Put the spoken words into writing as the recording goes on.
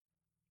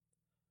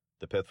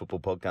The Perth Football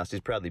Podcast is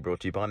proudly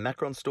brought to you by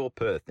Macron Store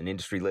Perth, an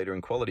industry leader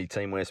in quality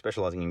teamwear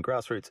specialising in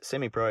grassroots,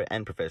 semi-pro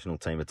and professional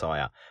team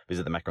attire.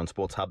 Visit the Macron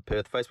Sports Hub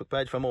Perth Facebook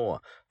page for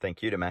more.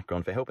 Thank you to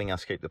Macron for helping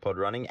us keep the pod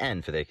running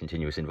and for their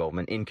continuous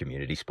involvement in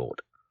community sport.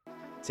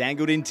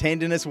 Tangled in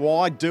tenderness,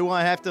 why do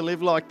I have to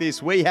live like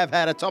this? We have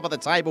had a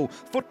top-of-the-table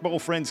football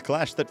friends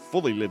clash that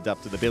fully lived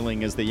up to the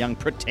billing as the young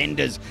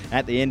pretenders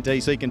at the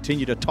NTC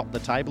continue to top the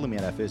table, and we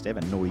had our first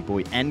ever naughty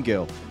boy and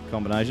girl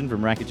combination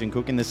from Rackage and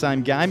Cook in the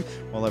same game,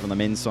 while over on the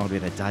men's side we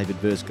had a David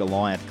versus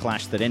Goliath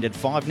clash that ended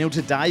 5-0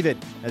 to David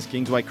as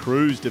Kingsway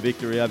cruised to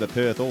victory over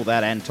Perth. All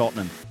that and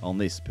Tottenham on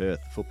this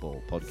Perth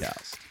Football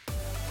Podcast.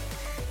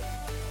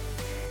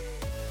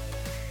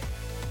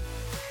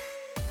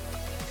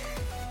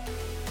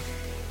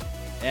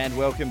 And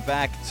welcome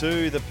back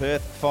to the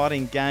Perth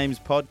Fighting Games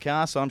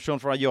podcast. I'm Sean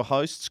Fry, your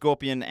host,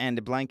 Scorpion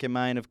and Blanca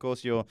Main, of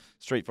course, your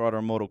Street Fighter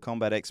and Mortal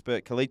Kombat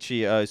expert. Kalichi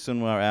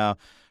Osunwa, our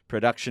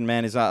production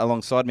man, is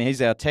alongside me.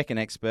 He's our Tekken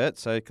expert.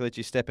 So,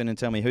 Kalichi, step in and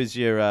tell me who's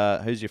your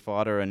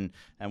fighter and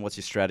what's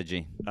your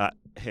strategy?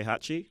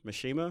 Heihachi,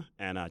 Mishima,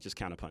 and just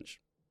counterpunch.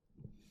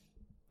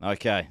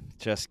 Okay,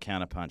 just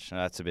counterpunch.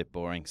 That's a bit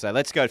boring. So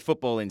let's go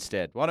football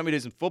instead. Why don't we do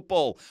some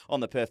football on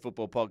the Perth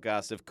Football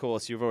Podcast? Of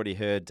course, you've already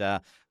heard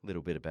a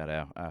little bit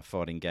about our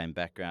fighting game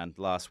background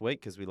last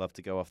week because we love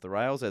to go off the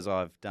rails, as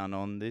I've done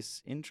on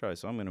this intro.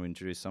 So I'm going to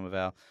introduce some of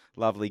our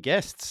lovely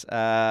guests.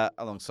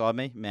 Alongside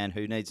me, man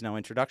who needs no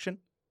introduction.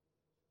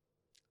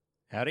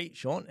 Howdy,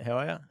 Sean. How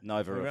are you?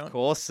 Nova, everyone? Of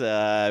course.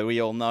 We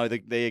all know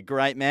the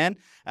great man.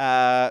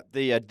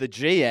 The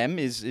GM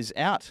is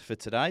out for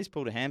today. He's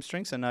pulled a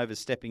hamstring, so Nova's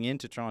stepping in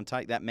to try and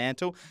take that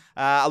mantle.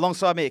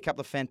 Alongside me, a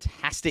couple of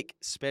fantastic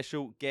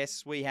special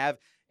guests. We have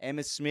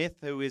Emma Smith,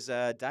 who is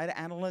a data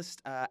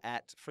analyst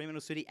at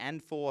Fremantle City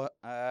and for,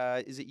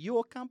 is it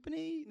your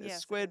company,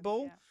 Squared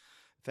Ball? Yeah.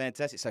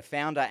 Fantastic. So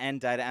founder and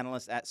data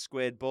analyst at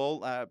Squared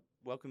Ball.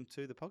 Welcome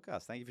to the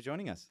podcast. Thank you for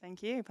joining us.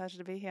 Thank you. Pleasure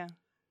to be here.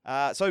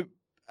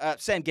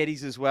 Sam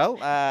Geddes as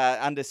well,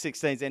 under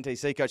 16s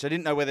NTC coach. I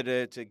didn't know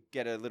whether to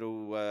get a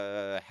little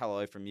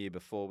hello from you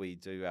before we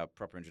do our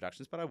proper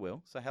introductions, but I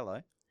will. So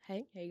hello.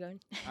 Hey, how you going?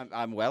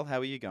 I'm well. How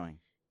are you going?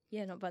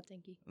 Yeah, not bad,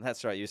 thank you.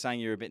 That's right. You were saying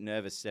you were a bit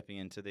nervous stepping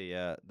into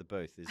the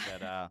booth. Is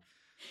that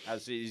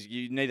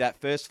you need that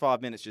first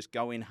 5 minutes, just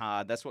go in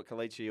hard. That's what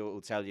Kalichi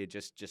will tell you.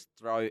 Just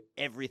throw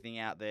everything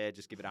out there.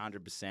 Just give it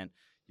 100%.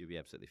 You'll be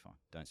absolutely fine.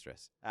 Don't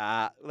stress.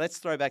 Let's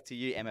throw back to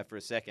you, Emma, for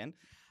a second.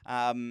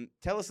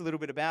 Tell us a little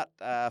bit about,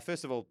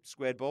 first of all,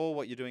 Squared Ball,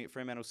 what you're doing at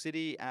Fremantle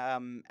City,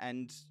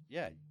 and,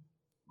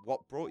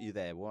 what brought you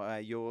there?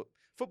 Your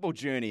football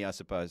journey, I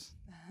suppose.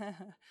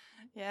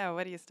 Yeah,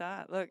 where do you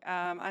start? Look,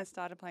 I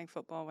started playing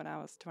football when I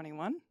was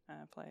 21. I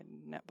played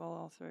netball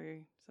all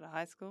through sort of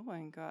high school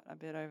and got a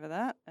bit over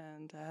that,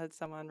 and I had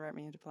someone rope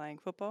me into playing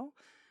football.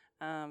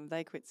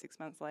 They quit 6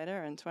 months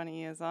later, and 20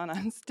 years on,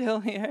 I'm still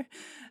here.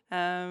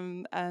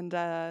 So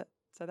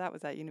that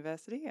was at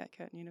university, at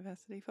Curtin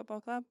University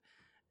Football Club.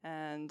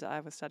 And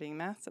I was studying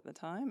maths at the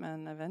time,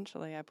 and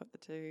eventually I put the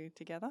two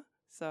together.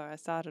 So I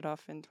started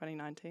off in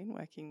 2019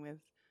 working with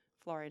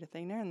Florida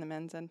Athena in the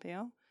men's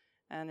NPL,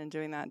 and in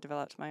doing that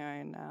developed my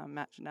own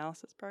match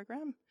analysis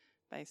program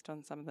based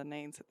on some of the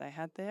needs that they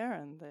had there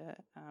and the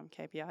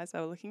KPIs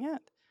I was looking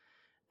at.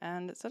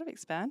 And it sort of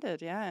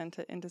expanded,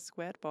 into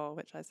Squared Ball,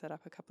 which I set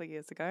up a couple of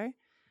years ago.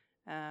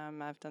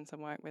 I've done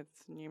some work with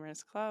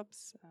numerous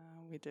clubs.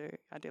 I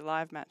do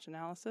live match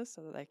analysis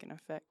so that they can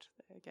affect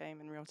their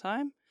game in real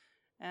time.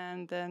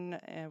 And then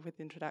with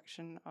the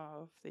introduction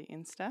of the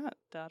Instat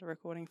data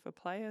recording for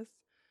players,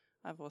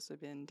 I've also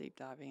been deep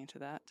diving into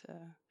that to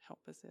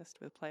help assist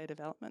with player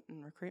development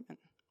and recruitment.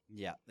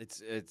 Yeah,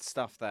 it's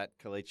stuff that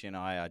Kalichi and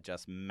I are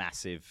just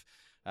massive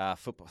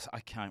football. I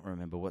can't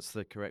remember what's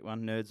the correct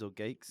one. Nerds or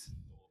geeks?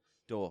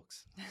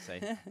 Dorks. See,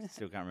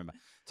 still can't remember.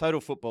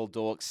 Total football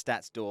dorks,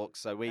 stats dorks.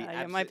 So we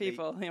you're my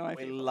people.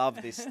 We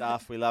love this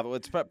stuff. We love it. Well,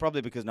 it's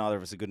probably because neither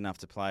of us are good enough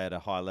to play at a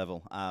high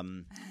level.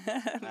 Me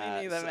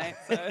neither, mate.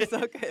 So it's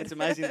all good. It's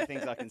amazing the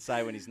things I can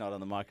say when he's not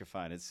on the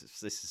microphone.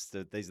 These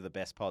are the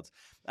best pods.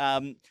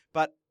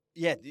 But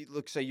yeah,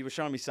 look. So you were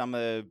showing me some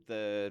of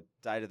the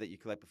data that you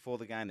collect before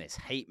the game. There's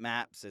heat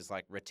maps. There's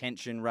like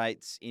retention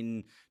rates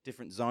in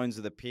different zones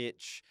of the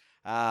pitch.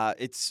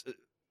 It's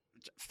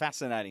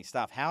fascinating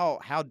stuff.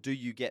 How do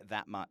you get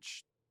that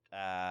much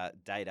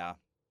data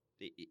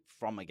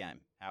from a game?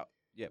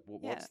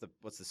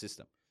 What's the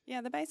system? Yeah,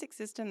 the basic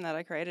system that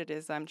I created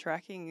is I'm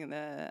tracking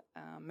the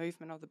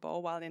movement of the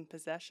ball while in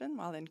possession,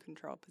 while in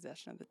controlled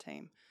possession of the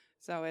team.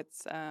 So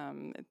it's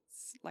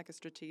like a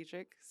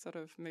strategic sort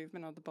of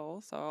movement of the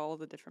ball. So all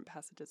the different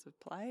passages of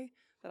play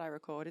that I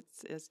record,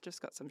 it's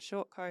just got some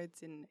short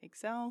codes in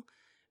Excel,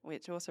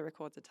 which also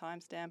records a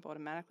timestamp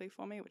automatically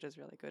for me, which is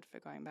really good for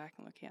going back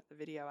and looking at the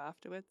video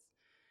afterwards.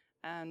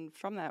 And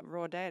from that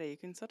raw data, you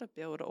can sort of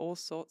build all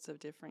sorts of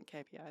different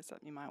KPIs that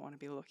you might want to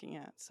be looking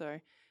at. So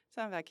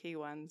some of our key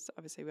ones,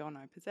 obviously we all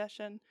know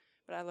possession,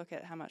 but I look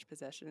at how much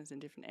possession is in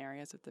different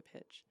areas of the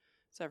pitch.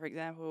 So for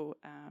example,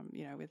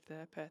 with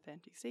the Perth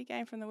NTC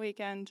game from the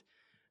weekend,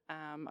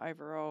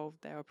 Overall,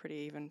 they were pretty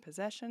even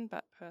possession,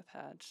 but Perth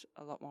had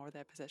a lot more of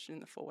their possession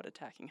in the forward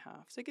attacking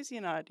half. So it gives you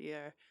an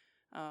idea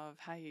of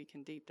how you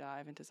can deep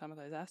dive into some of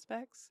those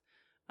aspects.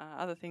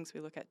 Other things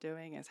we look at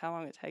doing is how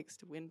long it takes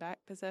to win back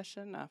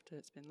possession after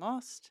it's been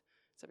lost.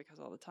 So because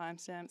of all the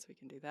timestamps, we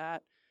can do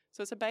that.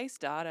 So it's a base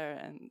data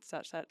and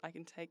such that I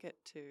can take it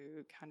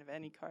to kind of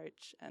any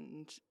coach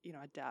and,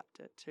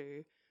 adapt it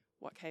to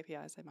what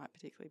KPIs they might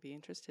particularly be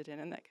interested in,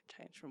 and that can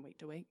change from week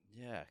to week.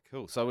 Yeah,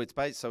 cool. So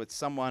it's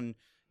someone,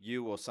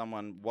 you or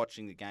someone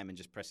watching the game and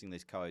just pressing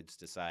these codes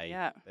to say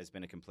there's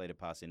been a completed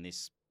pass in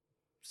this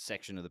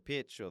section of the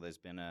pitch, or there's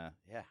been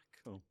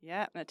cool.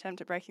 Yeah, an attempt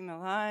at breaking the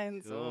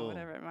lines Cool. or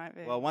whatever it might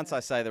be. Well, once I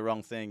say the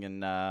wrong thing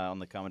and on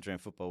the commentary in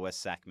Football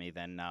West sack me,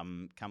 then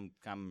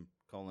come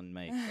calling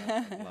me.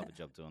 I'd love a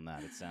job doing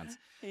that. It sounds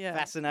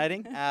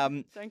fascinating.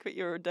 Don't quit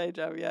your day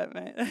job yet,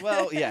 mate.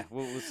 Well, yeah,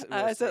 we'll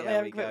I see certainly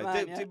how we haven't quit go.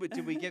 mine yet.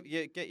 Did we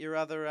get your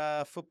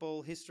other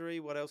football history?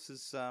 What else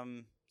is?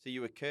 So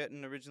you were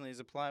Curtin originally as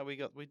a player.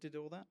 We did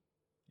all that.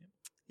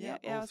 Yeah,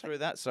 all through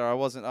that. So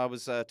I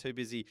was too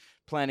busy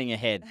planning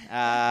ahead.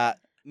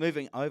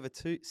 Moving over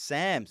to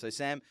Sam. So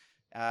Sam,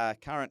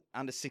 current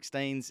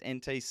under-16s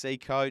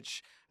NTC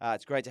coach.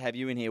 It's great to have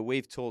you in here.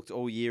 We've talked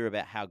all year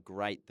about how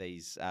great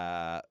these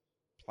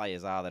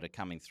players are that are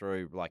coming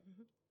through. Like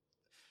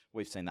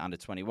we've seen the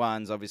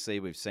under-21s,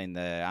 obviously. We've seen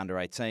the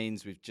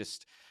under-18s. We've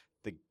just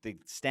the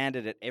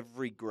standard at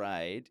every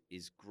grade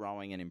is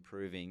growing and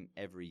improving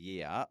every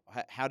year.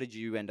 How did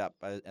you end up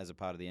as a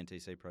part of the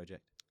NTC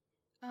project?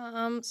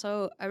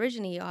 So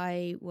originally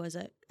I was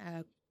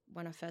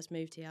when I first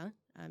moved here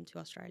to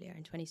Australia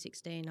in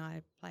 2016,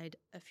 I played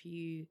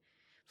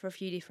for a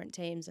few different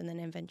teams, and then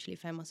eventually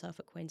found myself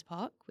at Queen's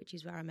Park, which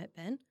is where I met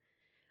Ben.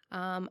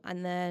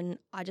 And then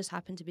I just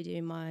happened to be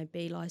doing my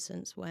B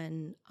license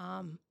when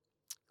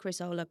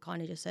Chris Ola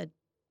kind of just said,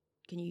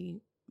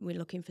 we're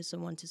looking for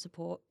someone to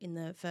support in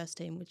the first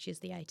team, which is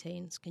the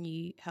 18s. Can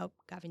you help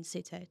Gavin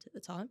Sitet at the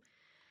time?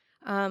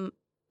 And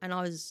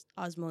I was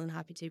more than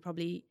happy to.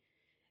 Probably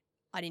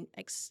I didn't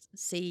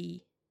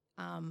see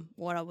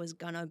what I was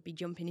going to be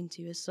jumping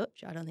into as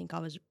such. I don't think I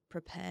was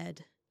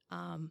prepared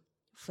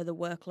for the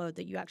workload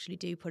that you actually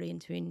do put in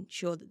to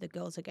ensure that the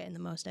girls are getting the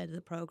most out of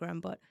the program.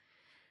 But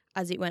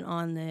as it went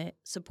on, the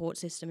support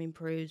system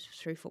improved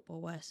through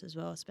Football West as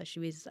well,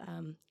 especially with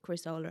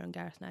Chris Ola and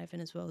Gareth Nathan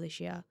as well this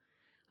year.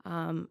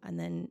 And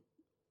then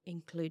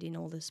including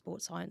all the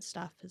sports science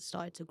staff has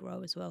started to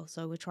grow as well.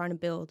 So we're trying to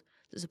build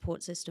the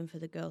support system for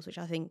the girls, which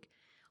I think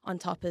on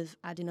top of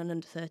adding an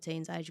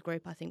under-13s age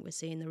group, I think we're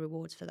seeing the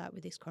rewards for that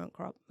with this current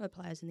crop of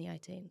players in the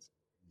 18s.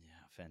 Yeah,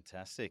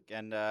 fantastic.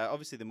 And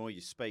obviously the more you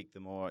speak,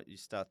 the more you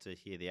start to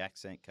hear the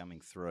accent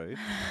coming through.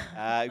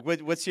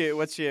 What's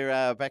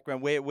your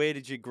background? Where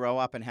did you grow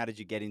up and how did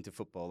you get into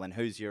football? And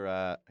who's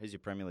your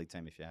Premier League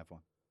team if you have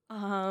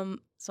one?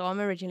 So I'm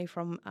originally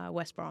from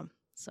West Brom.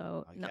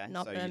 So okay.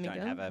 not so Birmingham. You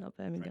don't have a not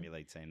Birmingham. Premier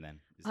League team then?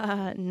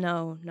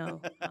 No.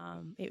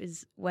 It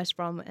was West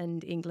Brom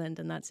and England,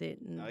 and that's it.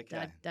 And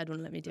okay. Dad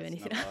wouldn't let me do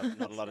anything.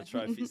 Not a lot of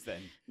trophies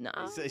then. No.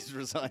 He's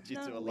resigned you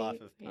to a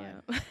life of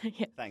pain.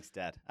 Yeah. Thanks,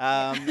 Dad.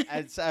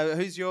 And so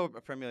who's your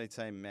Premier League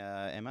team,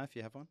 Emma, if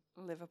you have one?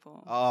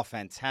 Liverpool. Oh,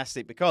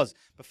 fantastic. Because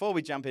before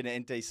we jump into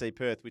NTC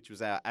Perth, which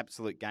was our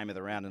absolute game of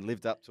the round and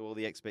lived up to all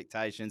the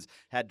expectations,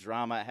 had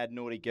drama, had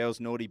naughty girls,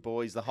 naughty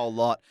boys, the whole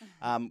lot,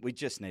 we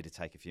just need to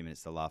take a few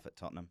minutes to laugh at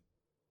Tottenham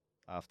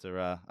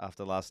after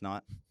last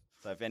night.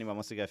 So if anyone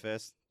wants to go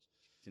first.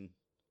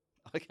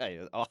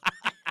 Okay. Oh.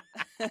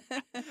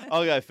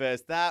 I'll go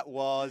first. That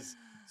was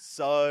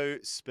so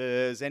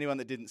Spurs. Anyone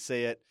that didn't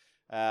see it,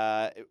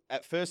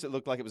 at first it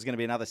looked like it was going to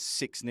be another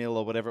 6-0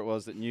 or whatever it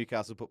was that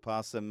Newcastle put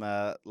past them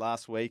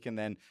last week, and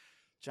then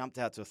jumped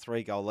out to a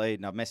 3-goal lead.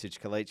 And I've messaged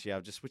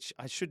Kalichi, which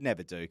I should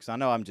never do because I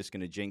know I'm just going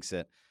to jinx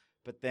it.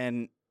 But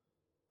then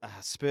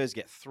Spurs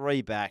get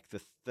 3 back.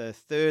 The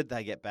third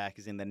they get back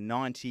is in the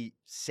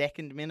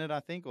 92nd minute, I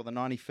think, or the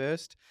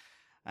 91st.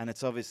 And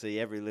it's obviously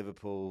every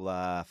Liverpool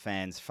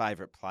fan's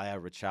favourite player,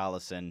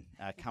 Richarlison,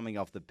 coming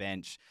off the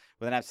bench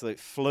with an absolute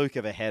fluke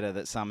of a header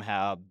that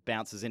somehow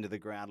bounces into the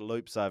ground,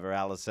 loops over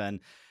Alisson,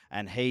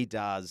 and he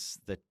does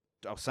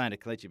I was saying to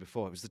Kalichi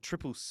before, it was the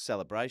triple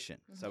celebration.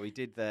 Mm-hmm. So he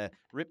did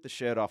rip the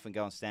shirt off and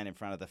go and stand in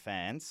front of the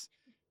fans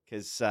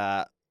because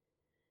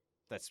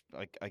that's,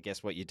 I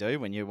guess, what you do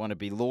when you want to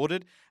be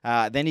lauded.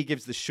 Then he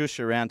gives the shush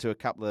around to a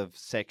couple of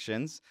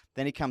sections.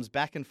 Then he comes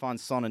back and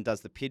finds Son and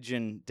does the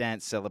pigeon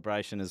dance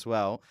celebration as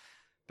well,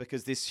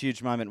 because this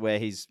huge moment where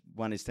he's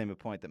won his team a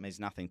point that means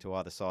nothing to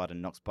either side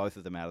and knocks both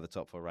of them out of the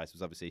top 4 race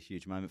was obviously a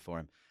huge moment for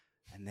him.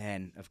 And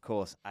then, of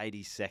course,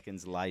 80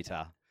 seconds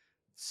later,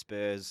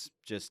 Spurs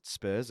just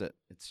Spurs it.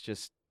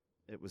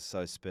 It was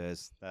so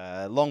Spurs.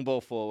 Long ball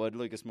forward,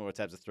 Lucas Moura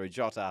taps it through,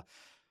 Jota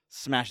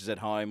smashes it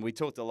home. We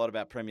talked a lot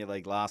about Premier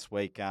League last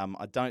week.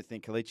 I don't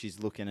think Kalichi's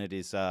looking at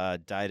his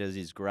data,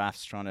 his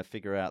graphs, trying to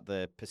figure out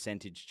the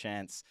percentage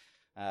chance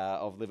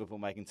of Liverpool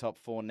making top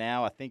 4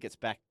 now. I think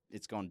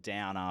it's gone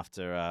down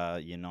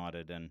after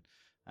United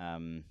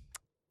and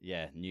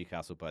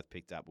Newcastle both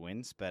picked up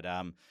wins. But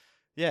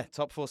Yeah,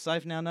 top 4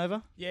 safe now,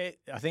 Nova? Yeah,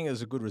 I think it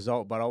was a good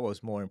result, but I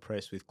was more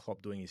impressed with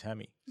Klopp doing his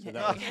hammy. So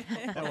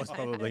that was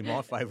probably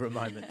my favourite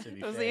moment, to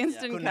be It was fair. the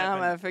instant Couldn't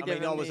karma happen. for I mean,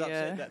 giving I was the,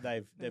 upset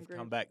that they've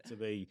come back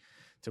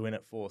to win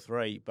at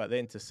 4-3, but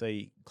then to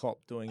see Klopp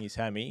doing his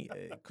hammy,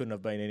 it couldn't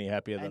have been any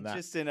happier than And that.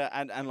 just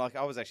and like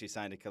I was actually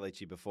saying to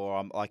Kalichi before,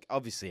 I'm like,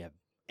 obviously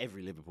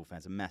every Liverpool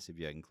fan's a massive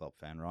Jurgen Klopp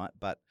fan, right?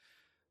 But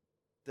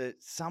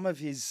some of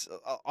his,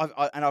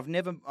 I've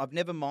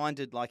never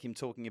minded like him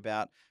talking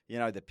about,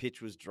 the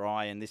pitch was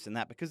dry and this and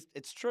that, because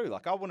it's true.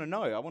 Like I want to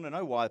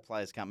know why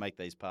players can't make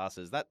these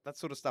passes. That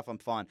sort of stuff I'm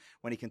fine.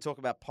 When he can talk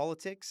about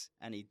politics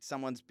and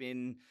someone's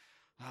been,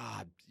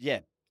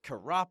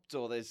 corrupt,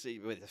 or there's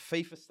with the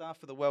FIFA stuff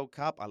for the World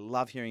Cup. I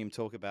love hearing him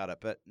talk about it.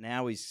 But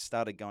now he's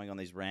started going on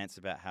these rants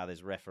about how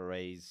there's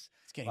referees.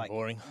 It's getting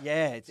boring.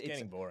 Yeah, it's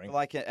getting boring.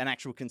 Like an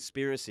actual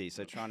conspiracy.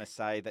 So trying to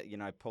say that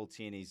Paul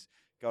Tierney's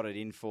got it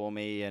in for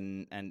me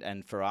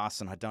and for us,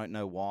 and I don't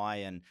know why.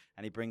 And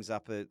he brings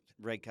up a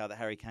red card that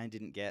Harry Kane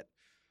didn't get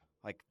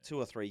like 2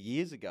 or 3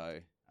 years ago.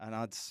 And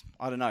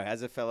I don't know,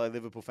 as a fellow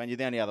Liverpool fan, you're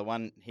the only other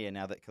one here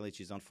now that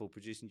Kalici's on full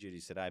producing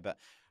duties today. But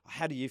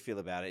how do you feel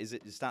about it? Is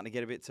it starting to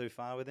get a bit too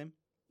far with him?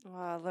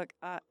 Well, look,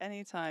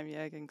 anytime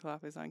Jurgen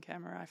Klopp is on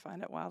camera, I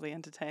find it wildly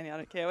entertaining. I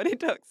don't care what he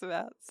talks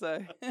about.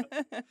 So,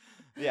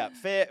 yeah,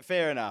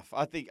 fair enough.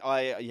 I think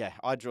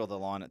I draw the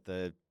line at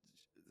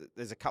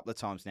there's a couple of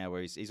times now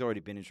where he's already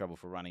been in trouble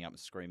for running up and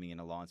screaming in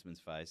a linesman's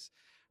face.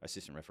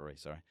 Assistant referee,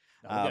 sorry.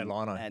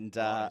 Lino. And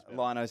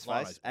Lino's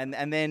face.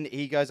 And then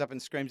he goes up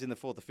and screams in the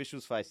fourth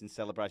official's face in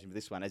celebration for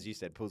this one. As you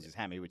said, pulls his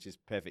hammy, which is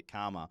perfect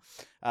karma.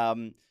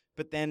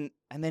 But then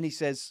he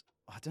says,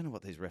 I don't know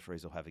what these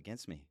referees will have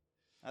against me.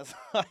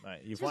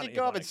 Mate, you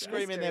go up and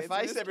scream in their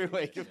face every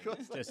week, of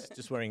course.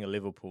 Just wearing a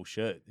Liverpool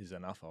shirt is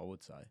enough, I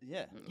would say.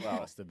 Yeah.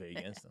 Well, to be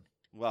against them.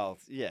 Well,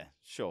 yeah,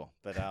 sure.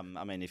 But, I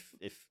mean, if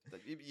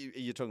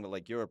you're talking about,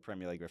 like, you're a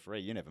Premier League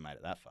referee, you never made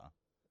it that far.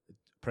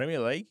 Premier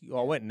League?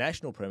 Well, I went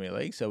National Premier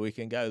League, so we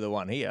can go the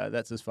one here.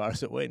 That's as far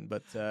as it went,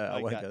 but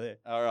I won't go there.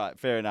 All right,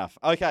 fair enough.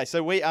 Okay,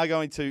 so we are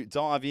going to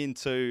dive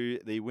into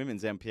the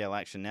women's NPL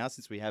action now,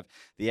 since we have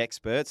the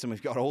experts and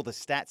we've got all the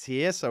stats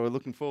here, so we're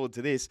looking forward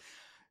to this.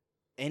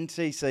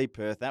 NTC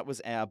Perth, that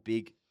was our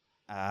big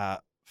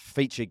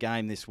feature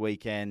game this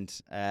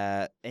weekend.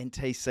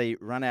 NTC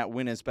run out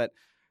winners, but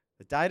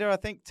the data, I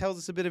think, tells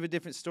us a bit of a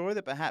different story,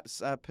 that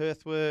perhaps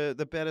Perth were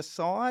the better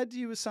side,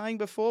 you were saying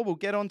before. We'll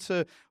get on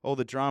to all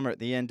the drama at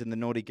the end and the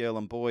naughty girl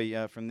and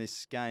boy from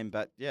this game.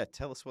 But, yeah,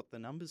 tell us what the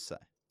numbers say.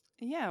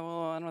 Yeah, well,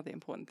 one of the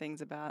important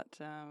things about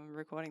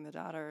recording the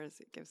data is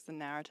it gives the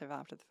narrative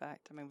after the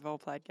fact. I mean, we've all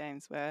played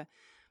games where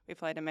we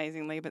played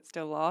amazingly but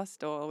still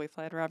lost, or we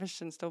played rubbish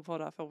and still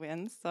pulled off a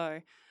win. So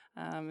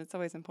it's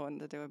always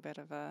important to do a bit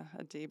of a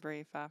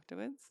debrief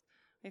afterwards.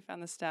 We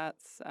found the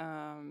stats,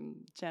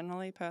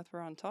 generally Perth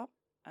were on top.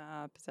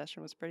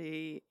 Possession was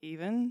pretty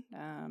even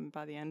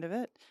by the end of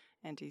it.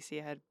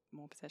 NTC had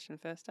more possession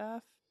first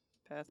half,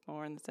 Perth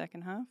more in the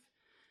second half.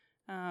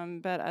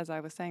 But as I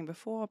was saying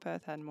before,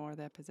 Perth had more of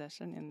their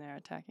possession in their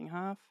attacking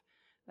half.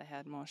 They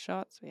had more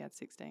shots. We had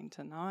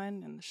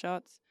 16-9 in the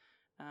shots.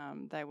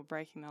 They were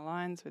breaking the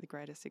lines with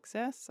greater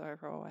success.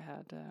 Overall, I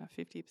had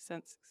 50%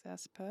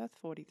 success Perth,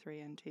 43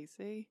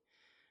 NTC.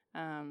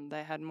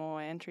 They had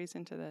more entries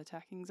into the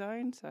attacking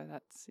zone, so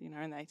that's, in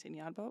the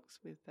 18-yard box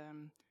with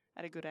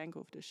at a good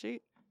angle to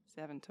shoot,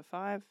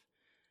 7-5.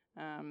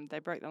 They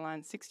broke the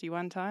line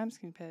 61 times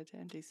compared to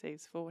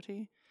NTC's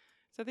 40.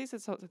 So these are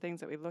the sorts of things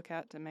that we look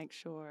at to make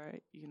sure,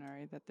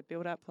 that the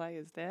build-up play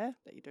is there,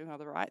 that you're doing all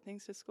the right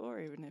things to score,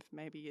 even if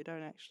maybe you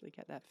don't actually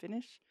get that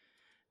finish.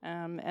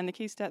 And the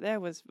key stat there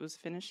was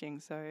finishing.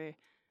 So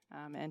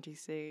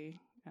NTC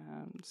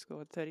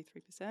scored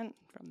 33%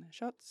 from their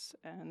shots,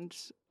 and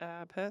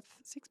Perth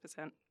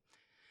 6%.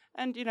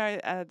 And,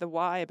 the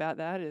why about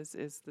that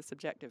is the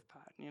subjective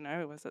part.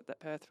 Was it that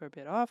Perth were a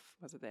bit off?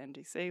 Was it that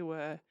NTC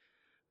were,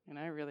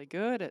 really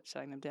good at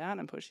shutting them down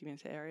and pushing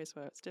into areas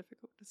where it's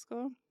difficult to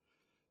score?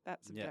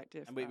 That's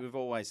subjective. Yeah. And we've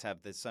always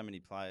there's so many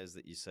players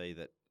that you see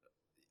that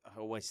I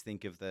always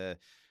think of the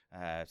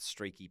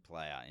streaky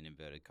player, in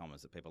inverted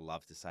commas, that people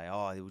love to say,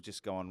 he will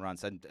just go on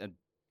runs. And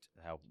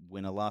our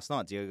winner last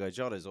night, Diogo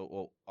Jota, is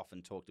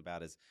often talked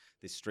about as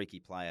this streaky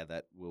player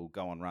that will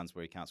go on runs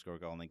where he can't score a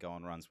goal and then go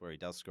on runs where he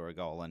does score a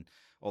goal,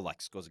 or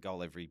scores a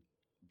goal every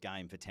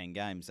game for 10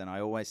 games. And I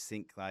always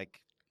think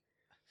like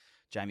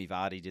Jamie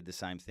Vardy did the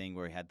same thing,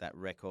 where he had that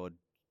record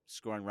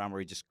scoring run where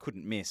he just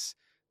couldn't miss.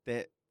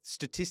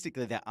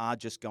 Statistically, there are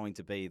just going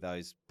to be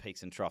those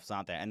peaks and troughs,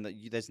 aren't there? And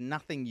there's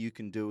nothing you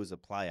can do as a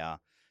player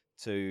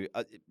to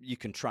you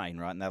can train,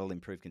 right? And that'll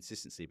improve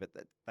consistency, but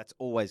that's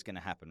always going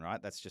to happen,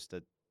 right? That's just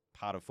a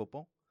part of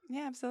football.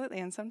 Yeah, absolutely.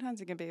 And sometimes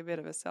it can be a bit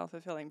of a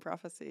self-fulfilling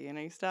prophecy.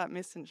 You start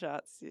missing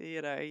shots,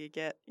 you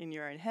get in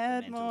your own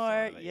head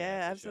more.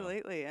 Yeah,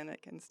 absolutely. Sure. And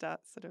it can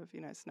start sort of,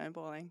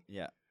 snowballing.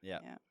 Yeah,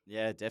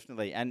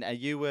 definitely. And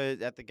you were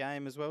at the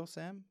game as well,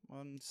 Sam,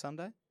 on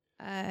Sunday?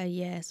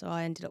 Yeah, so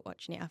I ended up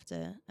watching it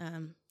after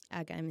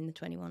our game in the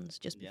 21s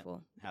just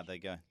before. How'd they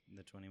go in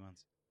the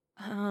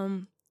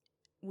 21s?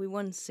 We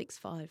won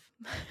 6-5.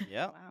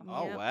 Yeah. Wow.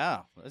 Oh, Yeah.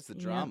 wow. That's the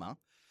Yeah. drama.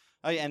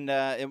 Oh, yeah,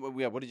 and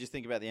what did you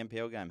think about the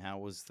NPL game? How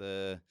was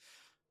the?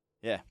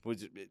 Yeah,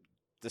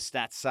 the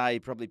stats say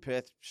probably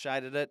Perth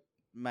shaded it,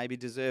 maybe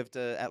deserved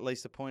at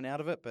least a point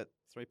out of it, but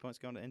 3 points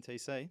gone to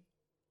NTC.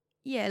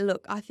 Yeah,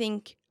 look, I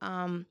think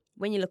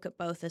when you look at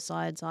both the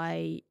sides,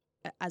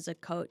 as a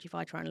coach, if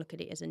I try and look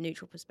at it as a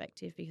neutral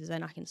perspective, because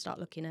then I can start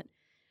looking at,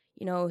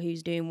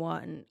 who's doing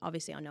what, and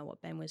obviously I know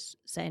what Ben was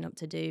setting up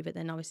to do, but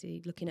then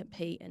obviously looking at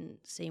Pete and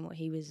seeing what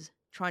he was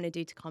trying to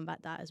do to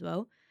combat that as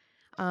well.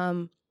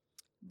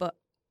 But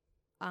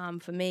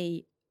for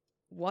me,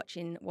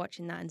 watching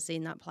that and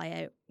seeing that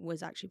play out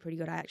was actually pretty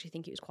good. I actually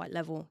think it was quite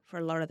level for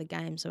a lot of the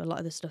game. So a lot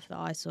of the stuff that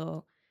I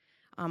saw,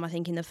 I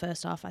think in the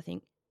first half, I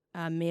think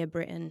Mia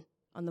Britton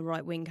on the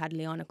right wing had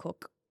Liana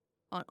Cook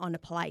on a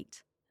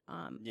plate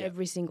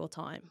every single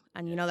time.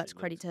 And, that's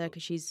credit to her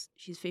because she's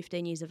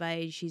 15 years of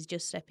age. She's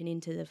just stepping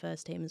into the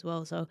first team as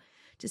well. So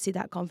to see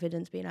that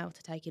confidence, being able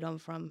to take it on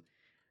from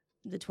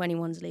the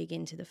 21s league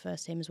into the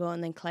first team as well.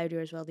 And then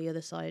Claudia as well, the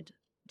other side,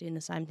 doing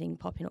the same thing,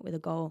 popping up with a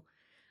goal,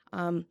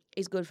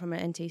 is good from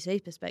an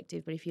NTC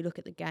perspective. But if you look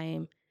at the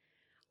game,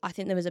 I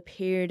think there was a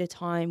period of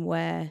time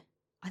where,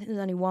 I think there's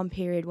only one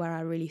period where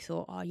I really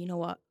thought, oh, you know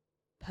what,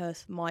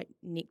 Perth might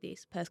nick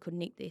this. Perth could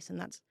nick this, and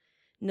that's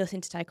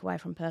nothing to take away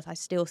from Perth. I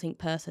still think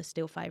Perth are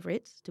still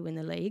favourites to win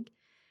the league,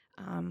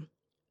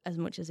 as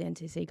much as the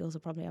NTC Eagles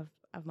will probably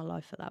have my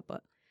life for that.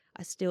 But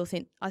I still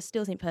think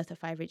Perth are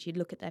favourites. You'd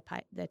look at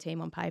their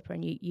team on paper,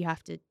 and you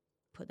have to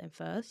put them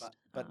first.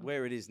 But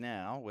where it is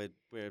now, we're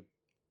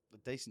a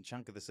decent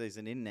chunk of the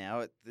season in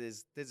now.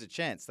 There's a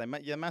chance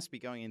you must be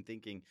going in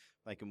thinking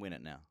they can win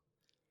it now.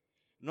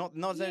 Not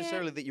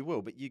necessarily that you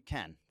will, but you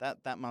can.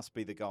 That must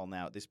be the goal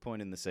now at this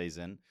point in the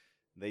season.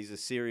 These are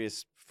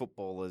serious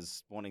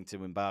footballers wanting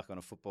to embark on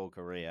a football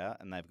career,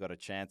 and they've got a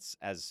chance,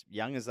 as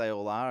young as they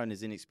all are and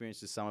as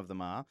inexperienced as some of them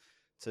are,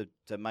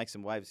 to make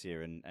some waves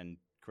here and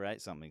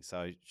create something.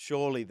 So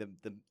surely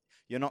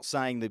you're not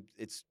saying that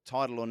it's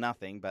title or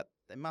nothing, but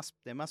there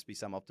must be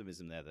some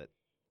optimism there that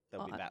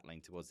they'll be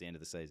battling towards the end of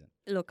the season.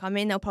 Look, I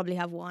mean, they'll probably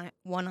have one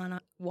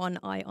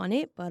eye on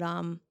it, but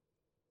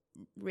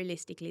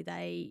realistically,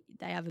 they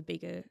have a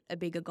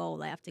bigger goal.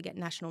 They have to get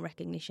national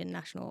recognition,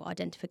 national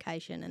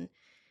identification, and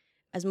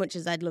as much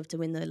as they'd love to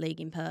win the league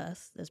in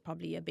Perth, there's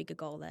probably a bigger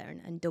goal there,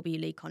 and W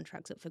League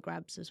contracts up for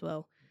grabs as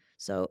well.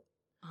 So,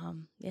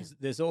 yeah.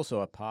 There's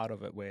also a part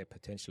of it where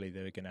potentially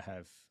they're going to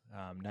have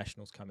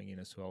nationals coming in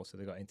as well. So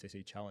they've got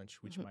NTC Challenge,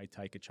 which may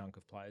take a chunk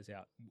of players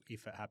out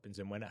if it happens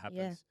and when it happens.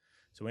 Yeah.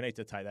 So we need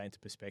to take that into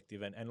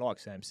perspective. And like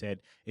Sam said,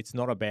 it's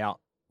not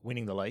about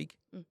winning the league.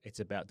 It's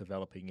about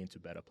developing into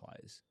better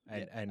players.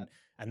 And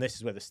this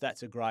is where the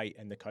stats are great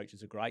and the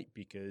coaches are great,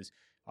 because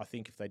I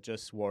think if they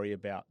just worry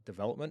about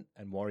development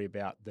and worry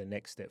about the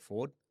next step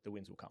forward, the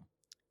wins will come.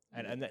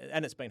 And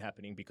it's been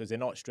happening because they're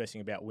not stressing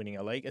about winning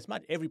a league.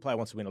 Every player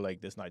wants to win a league,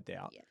 there's no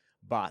doubt. Yeah.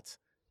 But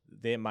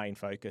their main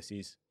focus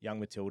is young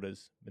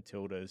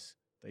Matildas,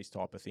 these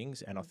type of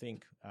things. And I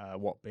think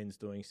what Ben's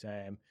doing,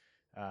 Sam,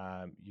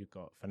 you've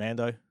got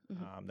Fernando,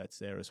 that's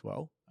there as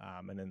well,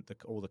 and then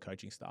all the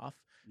coaching staff.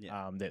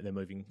 They're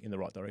moving in the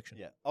right direction.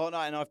 Yeah. Oh no,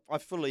 and I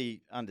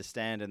fully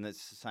understand, and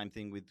that's the same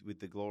thing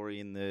with the Glory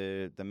in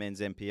the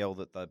men's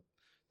NPL. That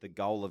the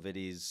goal of it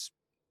is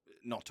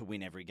not to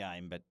win every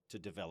game, but to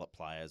develop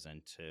players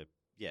and to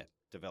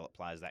develop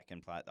players that can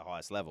play at the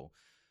highest level.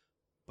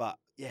 But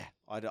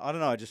I don't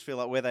know. I just feel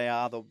like where they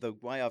are, the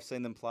way I've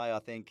seen them play, I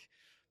think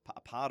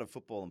part of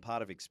football and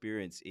part of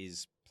experience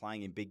is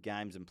playing in big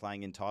games and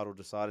playing in title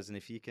deciders. And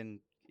if you can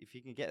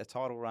get a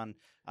title run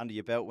under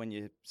your belt when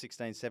you're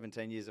 16,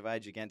 17 years of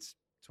age against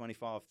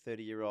 25,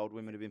 30-year-old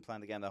women who've been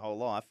playing the game their whole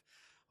life,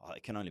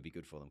 it can only be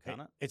good for them,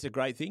 can't it? It's a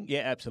great thing.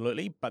 Yeah,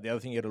 absolutely. But the other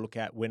thing you got to look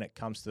at when it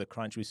comes to the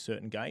crunch with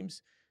certain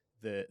games,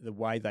 the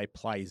way they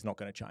play is not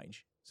going to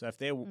change. So if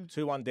they're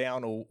 2-1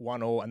 down or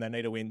 1-1 and they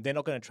need a win, they're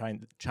not going to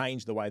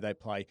change the way they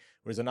play.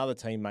 Whereas another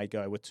team may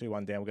go, we're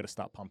 2-1 down, we've got to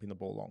start pumping the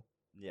ball long.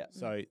 Yeah.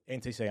 So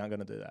NTC aren't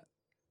going to do that.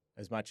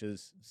 As much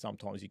as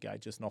sometimes you go,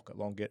 just knock it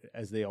long, get,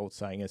 as the old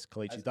saying, as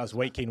Collegiate does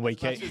week in,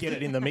 week out, get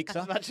it in the mixer.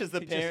 As much as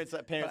the parents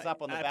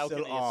up on the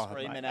balcony are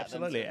screaming at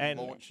them to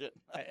launch it.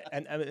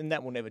 And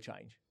that will never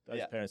change.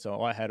 Those parents,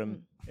 I had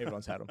them,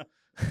 everyone's had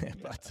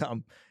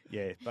them.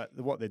 But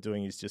what they're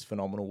doing is just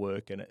phenomenal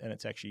work, and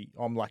it's actually,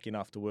 I'm lucky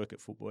enough to work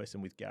at Football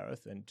and with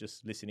Gareth, and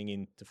just listening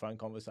in to phone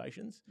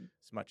conversations,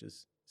 as much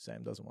as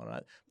Sam doesn't want to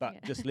know,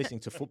 but just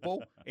listening to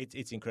football,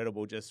 it's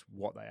incredible just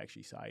what they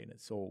actually say, and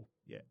it's all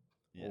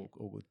all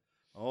good.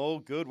 All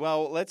good.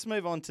 Well, let's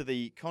move on to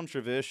the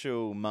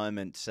controversial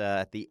moment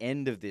at the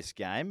end of this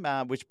game,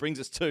 which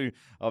brings us to,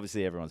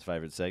 obviously, everyone's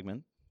favourite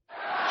segment.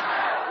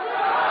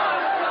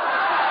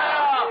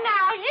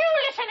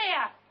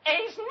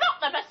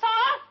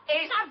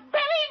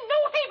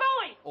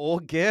 Or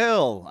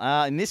girl.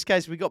 In this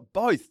case, we got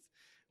both.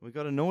 We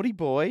got a naughty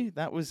boy.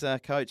 That was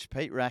Coach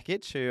Pete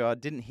Rakic, who I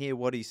didn't hear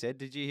what he said.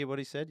 Did you hear what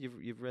he said?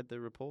 You've read the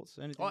reports?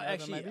 Anything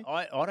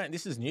I don't.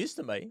 This is news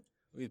to me.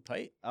 with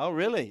Pete. Oh,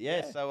 really?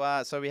 Yeah.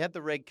 Yeah. So we had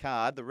the red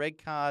card. The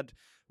red card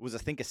was, I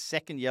think, a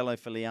second yellow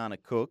for Liana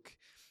Cook.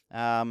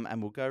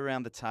 And we'll go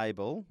around the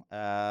table.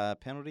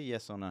 Penalty,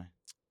 yes or no?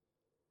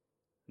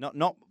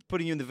 Not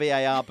putting you in the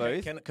VAR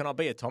booth. Can I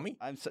be a Tommy?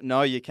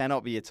 No, you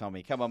cannot be a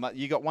Tommy. Come on, mate.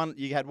 You got one.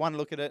 You had one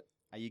look at it.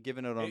 Are you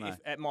giving it or no?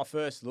 At my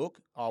first look,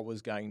 I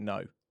was going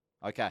no.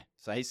 Okay.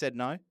 So he said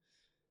no.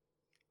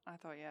 I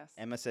thought yes.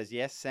 Emma says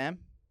yes. Sam?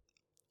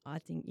 I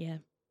think, yeah.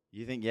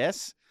 You think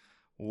yes?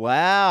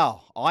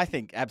 Wow, I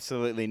think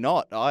absolutely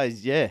not. I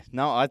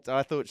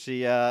thought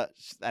she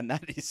and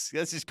that's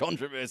just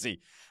controversy.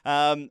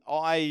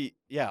 I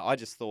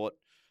just thought,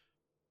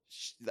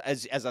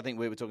 as I think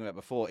we were talking about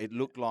before, it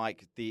looked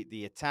like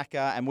the attacker,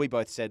 and we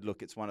both said,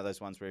 look, it's one of those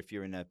ones where if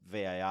you're in a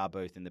VAR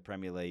booth in the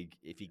Premier League,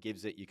 if he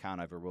gives it, you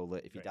can't overrule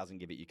it. If he doesn't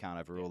give it, you can't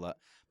overrule it.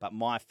 But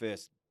my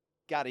first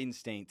gut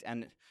instinct,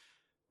 and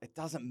it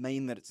doesn't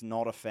mean that it's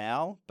not a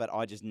foul, but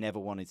I just never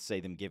wanted to see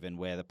them given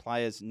where the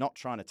player's not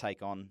trying to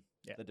take on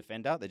the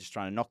defender. They're just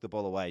trying to knock the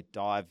ball away,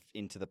 dive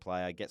into the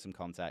player, get some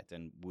contact,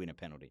 and win a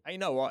penalty. And you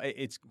know what?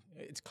 It's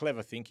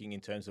clever thinking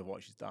in terms of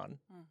what she's done.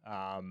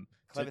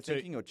 Clever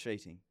thinking or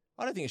cheating?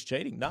 I don't think it's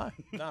cheating. No,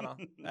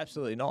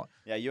 absolutely not.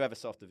 Yeah, you have a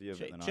softer view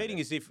of it than cheating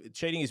I do.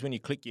 Cheating is when you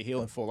click your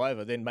heel and fall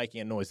over, then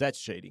making a noise. That's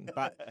cheating.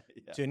 But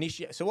to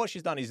initiate, so what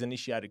she's done is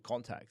initiated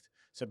contact.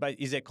 So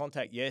is there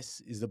contact?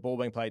 Yes. Is the ball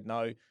being played?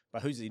 No.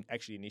 But who's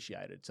actually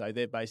initiated? So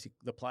they're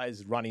the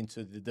players run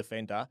into the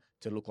defender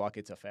to look like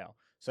it's a foul.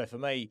 So for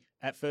me,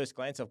 at first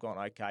glance, I've gone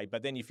okay.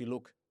 But then if you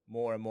look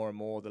more and more and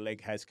more, the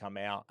leg has come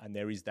out and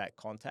there is that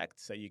contact.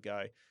 So you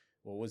go,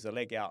 well, was the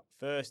leg out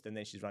first and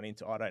then she's run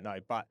into? I don't know.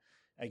 But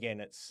again,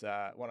 it's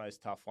one of those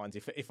tough ones.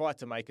 If I had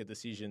to make a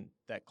decision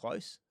that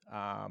close,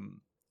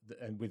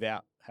 and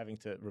without having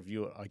to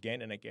review it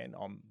again and again,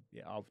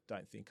 I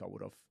don't think I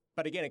would have.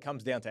 But again, it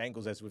comes down to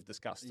angles, as we've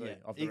discussed too,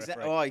 of the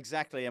referee. Oh,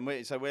 exactly. And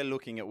we're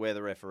looking at where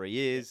the referee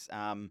is.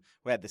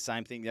 We had the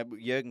same thing.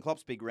 Jurgen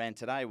Klopp's big rant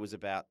today was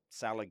about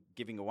Salah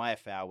giving away a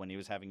foul when he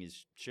was having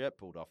his shirt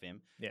pulled off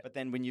him. Yeah. But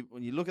then when you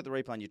look at the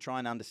replay and you try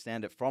and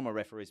understand it from a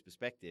referee's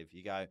perspective,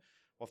 you go,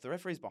 well, if the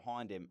referee's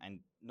behind him and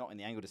not in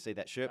the angle to see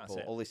that shirt pull,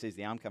 all he sees is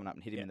the arm coming up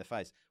and hit him in the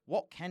face.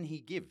 What can he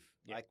give?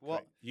 Yeah, like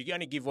what? You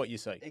only give what you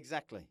see.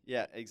 Exactly.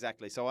 Yeah,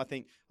 exactly. So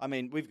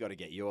we've got to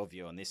get your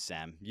view on this,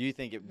 Sam. You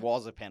think it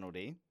was a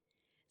penalty?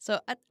 So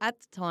at the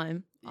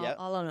time, Yep.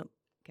 I'll own it,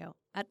 girl.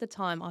 At the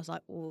time, I was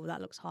like, "Oh,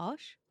 that looks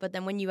harsh." But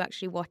then when you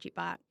actually watch it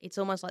back, it's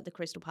almost like the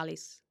Crystal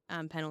Palace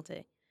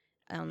penalty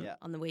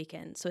on the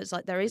weekend. So it's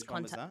like there is Which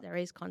one was contact. that? There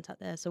is contact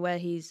there. So where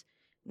he's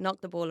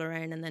knocked the ball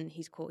around and then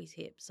he's caught his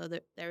hip. So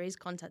there is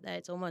contact there.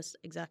 It's almost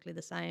exactly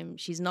the same.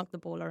 She's knocked the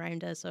ball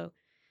around her. So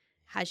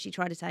has she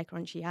tried to take her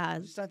on? She I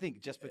has. just don't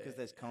think just because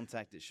there's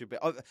contact, it should be.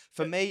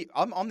 For me,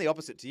 I'm the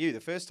opposite to you. The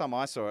first time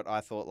I saw it,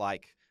 I thought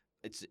like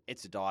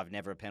it's a dive,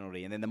 never a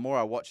penalty. And then the more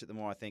I watch it, the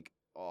more I think,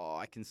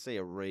 I can see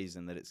a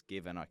reason that it's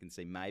given. I can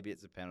see maybe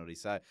it's a penalty.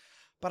 So,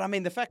 but I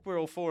mean, the fact we're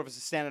all four of us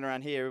are standing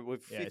around here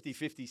with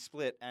 50-50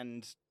 split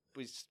and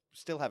we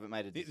still haven't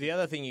made a decision. The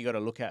other thing you got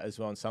to look at as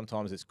well, and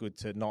sometimes it's good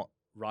to not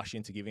rush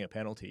into giving a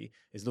penalty,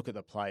 is look at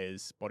the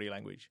player's body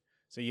language.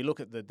 So you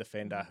look at the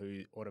defender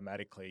who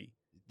automatically,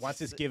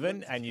 once it's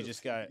given, and you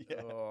just go,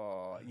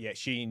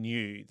 she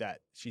knew that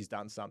she's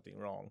done something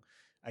wrong.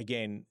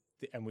 Again,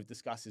 and we've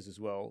discussed this as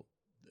well,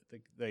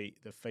 the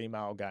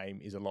female game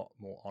is a lot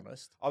more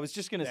honest. I was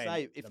just going to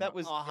say, if that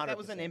was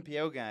an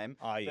NPL game,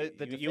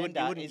 the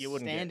defender is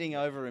standing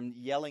over and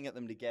yelling at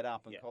them to get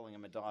up and calling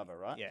him a diver,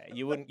 right? Yeah,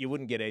 you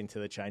wouldn't get into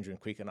the change room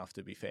quick enough,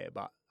 to be fair.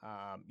 But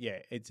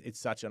it's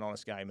such an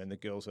honest game, and the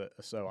girls are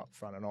so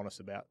upfront and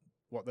honest about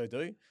what they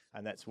do,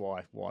 and that's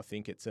why I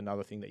think it's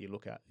another thing that you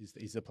look at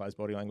is the player's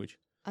body language.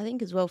 I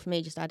think as well for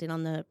me, just adding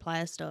on the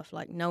player stuff,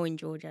 like knowing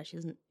Georgia, she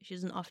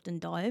doesn't often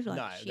dive.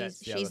 Like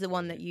she's the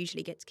one that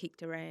usually gets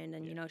kicked around,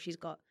 and she's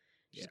got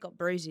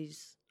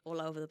bruises all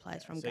over the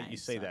place from games. You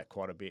see that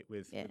quite a bit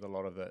with a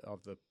lot of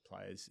the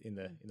players in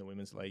the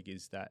women's league,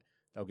 is that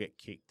they'll get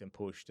kicked and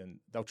pushed, and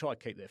they'll try to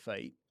keep their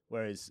feet.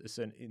 Whereas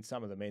in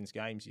some of the men's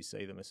games, you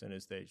see them as soon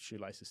as their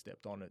shoelaces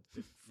stepped on it,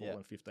 they've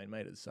fallen 15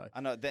 metres. So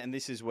I know, and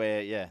this is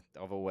where,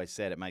 I've always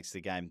said it makes the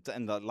game.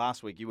 And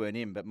last week you weren't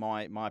in, but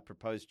my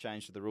proposed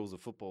change to the rules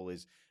of football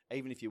is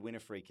even if you win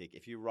a free kick,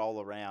 if you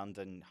roll around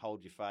and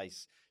hold your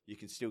face, you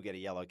can still get a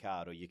yellow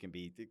card, or you can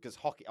be, because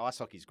ice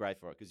hockey is great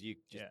for it, because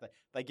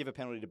they give a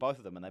penalty to both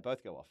of them and they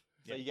both go off.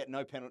 So you get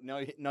no penalty,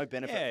 no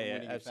benefit from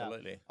winning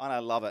absolutely. a foul. And I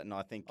love it, and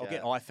I think I'll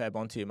get IFAB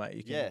onto you,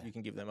 mate. You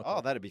can give them a call.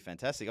 Oh, that'd be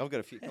fantastic. I've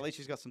got a few.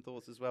 Kalicia's got some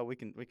thoughts as well. We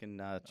can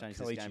change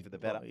this game for the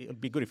better. It'd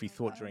be good if he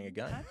thought during a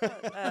game.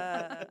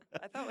 I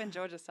thought when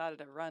Georgia started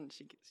to run,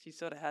 she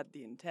sort of had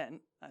the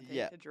intent, I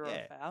think, to draw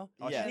a foul.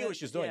 She knew what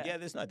she was doing. Yeah,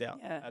 there's no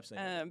doubt.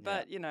 Absolutely.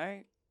 But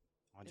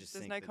if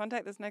there's no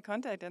contact, there's no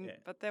contact,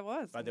 but there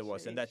was. But there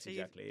was, and that's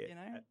exactly it.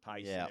 At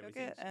pace, took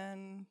it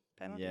and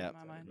penalty in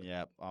my mind.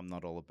 Yeah, I'm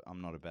not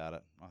about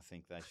it. I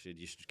think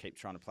you should keep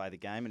trying to play the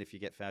game, and if you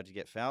get fouled, you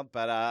get fouled.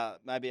 But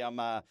maybe I'm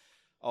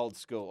Old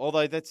school.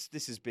 Although this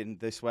has been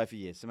this way for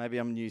years, so maybe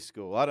I'm new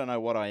school. I don't know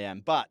what I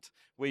am, but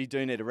we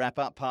do need to wrap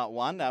up part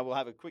one. We'll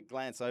have a quick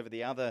glance over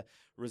the other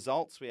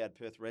results. We had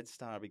Perth Red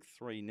Star, a big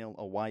 3-0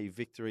 away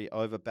victory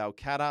over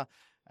Balcatta.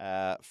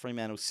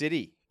 Fremantle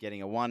City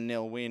getting a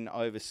 1-0 win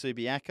over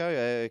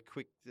Subiaco.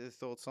 Quick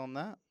thoughts on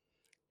that?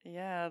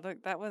 Yeah,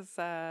 look, that was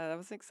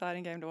an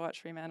exciting game to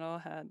watch. Fremantle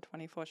had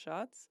 24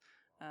 shots.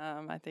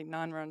 I think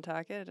 9 were on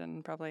target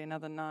and probably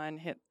another 9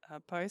 hit a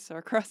post or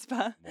a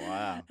crossbar.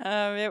 Wow.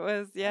 It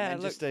was, yeah.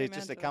 And just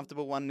a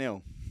comfortable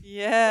 1-0.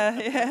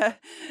 Yeah.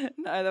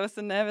 No, there was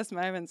some nervous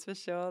moments for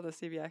sure. The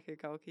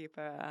Subiaco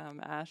goalkeeper,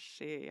 Ash,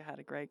 she had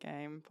a great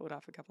game, pulled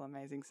off a couple of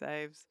amazing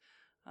saves.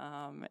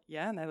 And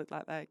they looked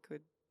like they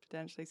could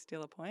potentially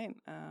steal a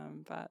point.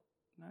 But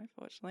no,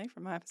 fortunately,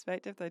 from my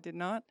perspective, they did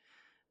not.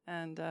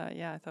 And,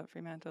 I thought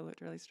Fremantle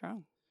looked really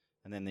strong.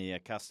 And then the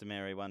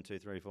customary 1, 2,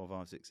 3, 4,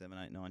 5, 6, 7,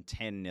 8, 9,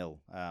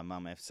 10-0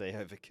 Mum FC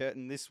over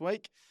Curtin this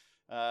week.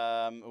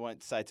 I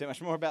won't say too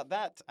much more about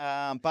that.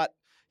 But,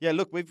 yeah,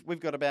 look, we've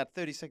got about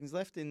 30 seconds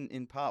left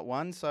in part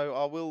one. So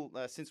I will,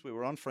 since we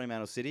were on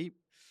Fremantle City,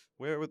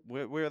 where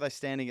are they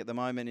standing at the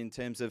moment in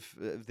terms of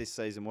this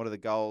season? What are the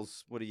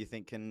goals? What do you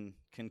think can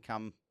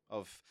come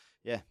of,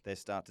 their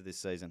start to this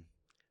season?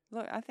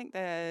 Look, I think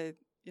they've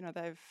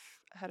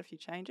had a few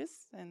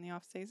changes in the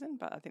off-season,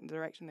 but I think the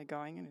direction they're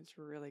going in is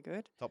really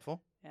good. Top 4?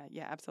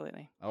 Yeah,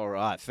 absolutely. All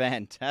right,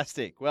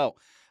 fantastic. Well,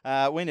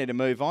 we need to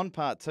move on.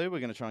 Part 2, we're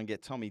going to try and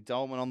get Tommy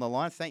Dolman on the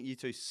line. Thank you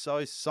two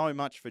so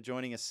much for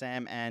joining us,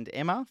 Sam and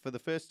Emma, for the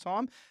first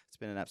time. It's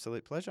been an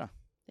absolute pleasure.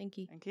 Thank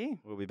you. Thank you.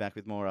 We'll be back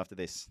with more after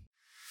this.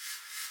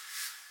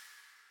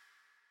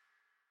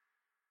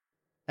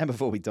 And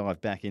before we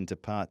dive back into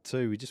part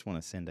 2, we just want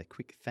to send a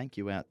quick thank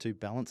you out to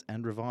Balance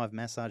and Revive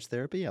Massage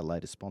Therapy, our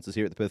latest sponsors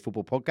here at the Perth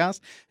Football Podcast.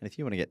 And if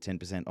you want to get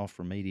 10% off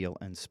remedial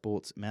and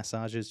sports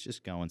massages,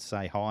 just go and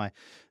say hi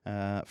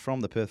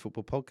from the Perth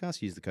Football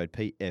Podcast. Use the code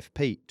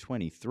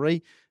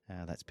PFP23.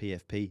 That's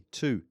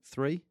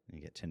PFP23. And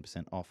you get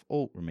 10% off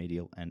all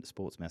remedial and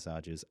sports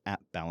massages at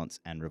Balance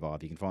and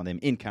Revive. You can find them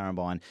in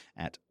Currumbine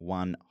at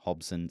 1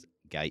 Hobson's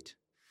Gate.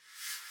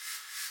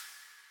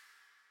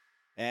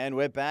 And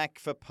we're back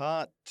for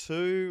part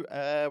 2.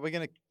 We're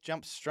going to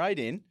jump straight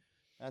in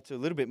to a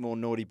little bit more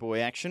naughty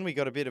boy action. We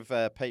got a bit of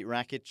Pete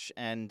Rakic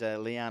and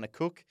Liana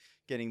Cook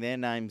getting their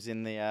names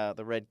in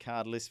the red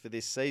card list for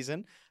this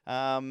season.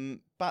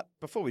 But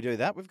before we do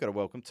that, we've got to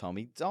welcome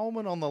Tommy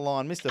Dolman on the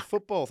line. Mr.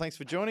 Football, thanks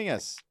for joining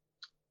us.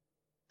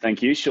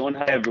 Thank you, Sean.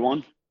 Hey,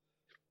 everyone.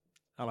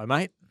 Hello,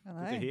 mate.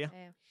 Hello. Good to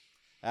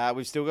hear.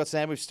 We've still got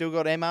Sam, we've still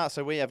got Emma,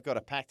 so we have got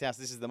a packed house.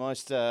 This is the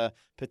most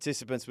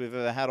participants we've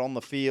ever had on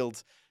the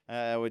field.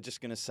 We're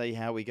just going to see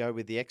how we go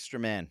with the extra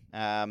man.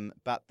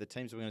 But the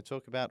teams we're going to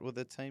talk about were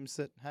the teams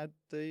that had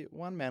the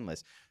one-man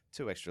list.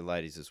 2 extra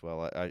ladies as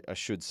well, I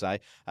should say.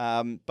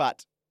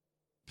 But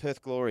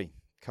Perth Glory,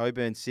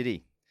 Coburn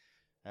City,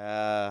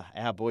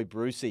 our boy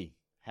Brucey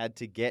had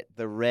to get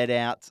the red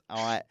out.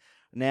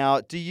 Now,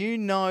 do you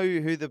know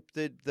who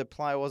the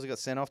player was that got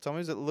sent off, Tommy?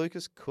 Was it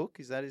Lucas Cook?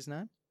 Is that his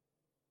name?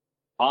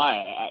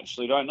 I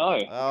actually don't know.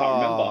 I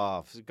can't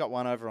remember. We've got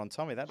one over on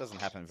Tommy. That doesn't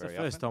happen very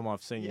often. It's the first time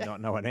I've seen you not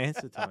know an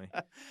answer, Tommy.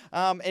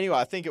 Anyway,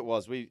 I think it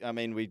was. We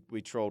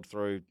trawled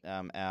through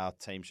our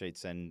team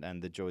sheets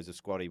and the joys of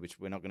Squatty, which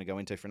we're not going to go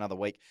into for another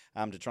week,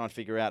 to try and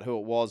figure out who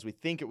it was. We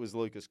think it was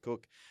Lucas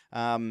Cook.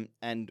 And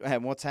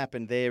what's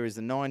happened there is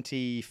the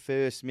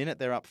 91st minute,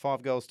 they're up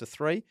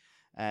 5-3.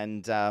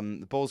 And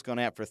the ball's gone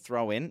out for a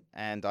throw-in,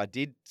 and I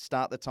did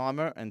start the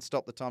timer and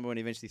stop the timer when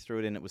he eventually threw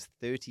it in. It was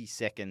 30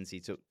 seconds he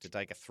took to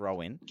take a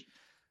throw-in,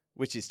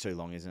 which is too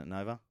long, isn't it,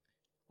 Nova?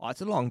 Oh, it's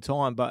a long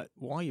time, but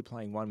why are you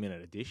playing 1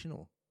 minute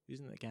additional?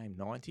 Isn't the game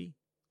 90?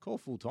 Call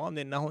full time,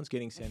 then no one's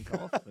getting sent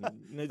off,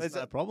 and there's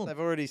no problem. They've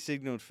already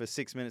signalled for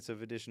 6 minutes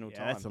of additional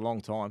time. That's a long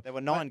time. There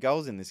were 9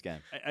 goals in this game.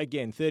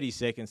 Again, 30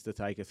 seconds to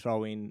take a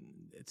throw in.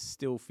 It's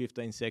still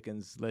 15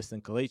 seconds less than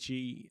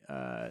Kalichi.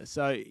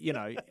 So,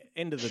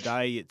 end of the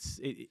day,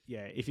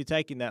 if you're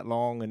taking that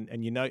long and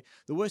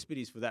the worst bit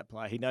is for that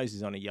player, he knows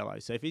he's on a yellow.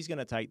 So if he's going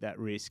to take that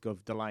risk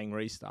of delaying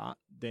restart,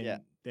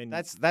 then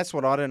that's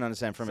what I don't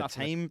understand from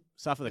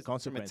suffer the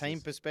consequences. From a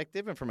team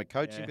perspective and from a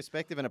coaching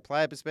perspective and a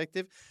player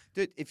perspective.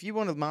 Dude, if you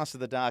want to master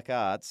the dark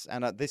arts,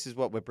 and this is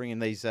what we're bringing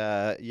these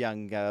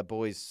young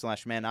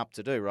boys/men up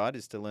to do, right?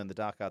 Is to learn the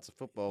dark arts of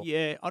football.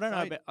 Yeah, I don't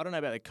know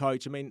about the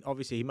coach. I mean,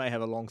 obviously he may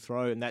have a long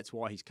throw, and that's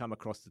why he's come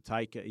across to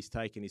take it. He's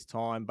taken his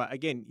time, but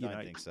again, you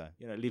don't think so.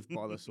 Live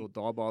by the sword,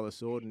 die by the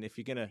sword, and if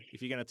you're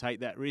gonna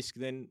take that risk,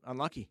 then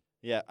unlucky.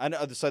 Yeah, and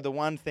so the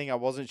one thing I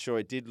wasn't sure,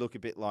 it did look a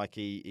bit like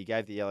he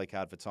gave the yellow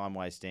card for time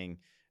wasting,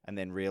 and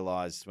then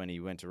realised when he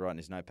went to write in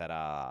his notepad,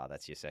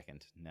 that's your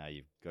second. Now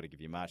you've got to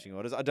give your marching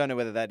orders. I don't know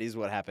whether that is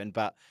what happened,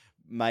 but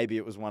maybe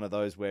it was one of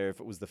those where if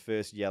it was the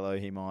first yellow,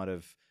 he might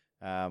have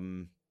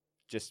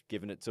just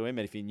given it to him,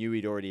 and if he knew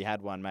he'd already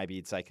had one, maybe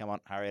he'd say, "Come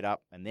on, hurry it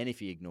up," and then if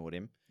he ignored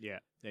him,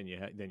 then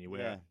you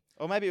wear it.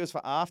 Or maybe it was for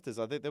afters.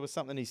 I think there was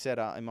something he said.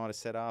 He might have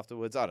said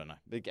afterwards. I don't know.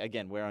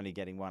 Again, we're only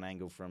getting one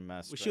angle from.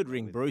 We should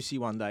ring Brucey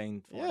one day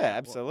and find out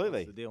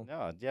absolutely. what's the deal.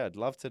 Oh, yeah, I'd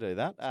love to do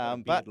that.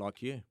 But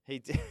like you, he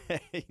did.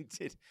 He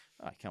did.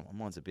 Oh, come on,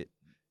 mine's a bit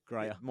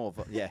grayer. More.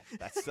 Yeah,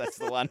 that's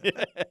the one.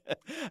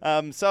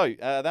 So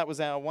that was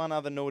our one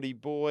other naughty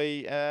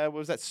boy. What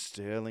was that?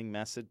 Stirling,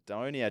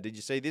 Macedonia. Did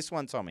you see this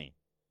one, Tommy?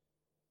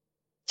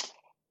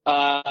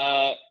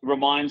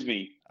 Reminds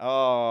me.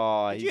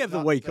 Oh, did you have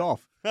the week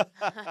off?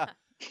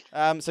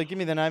 So give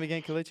me the name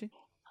again, Kalichi.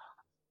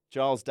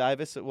 Giles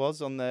Davis, it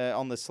was on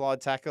the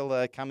slide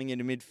tackle, coming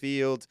into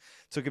midfield,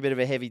 took a bit of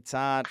a heavy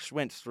touch,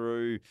 went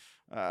through,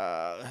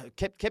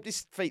 kept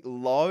his feet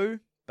low,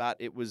 but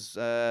it was.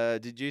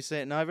 Did you see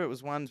it, Nova? It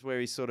was ones where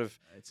he sort of.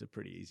 It's a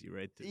pretty easy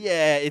read.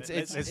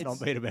 Let's not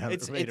beat around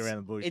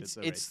the bush.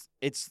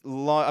 It's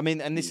low. I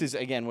mean, and this is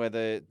again where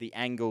the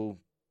angle.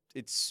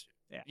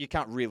 You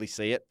can't really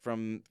see it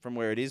from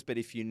where it is, but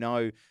if you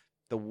know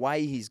the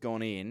way he's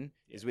gone in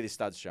is with his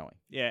studs showing.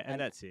 Yeah, and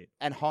that's it.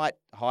 And height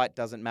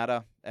doesn't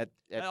matter at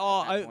that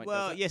point,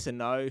 well, yes and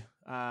no.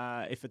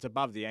 If it's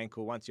above the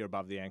ankle, once you're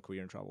above the ankle,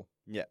 you're in trouble.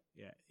 Yeah,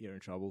 you're in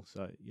trouble.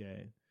 So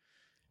yeah.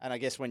 And I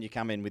guess when you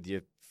come in with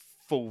your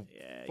full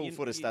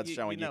foot of studs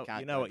showing, you can't.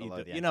 You know what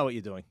you're doing. You know what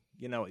you're doing.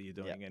 You know what you're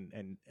doing.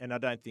 Yeah. And I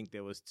don't think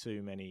there was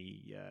too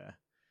many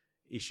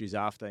issues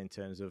after in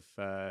terms of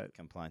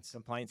complaints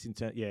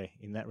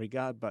in that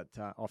regard. But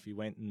off he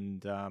went,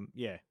 and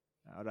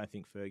I don't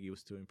think Fergie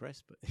was too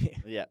impressed. But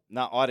yeah,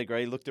 no, I'd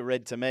agree. Looked a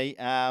red to me.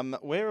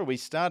 Where are we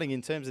starting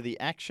in terms of the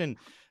action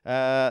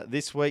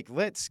this week?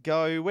 Let's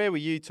go. Where were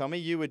you, Tommy?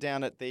 You were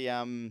down at the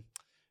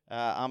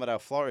Armidale,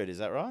 Florida. Is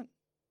that right?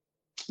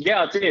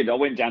 Yeah, I did. I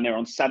went down there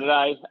on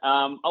Saturday.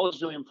 I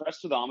was really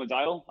impressed with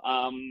Armidale.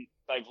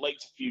 They've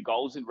leaked a few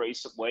goals in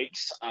recent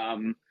weeks.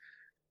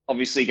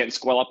 Obviously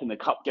against Guelph in the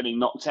Cup getting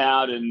knocked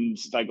out, and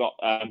they got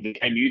the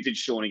game you did,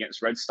 Sean,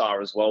 against Red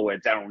Star as well, where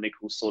Daryl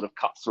Nichols sort of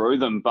cut through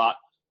them. But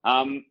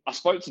I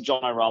spoke to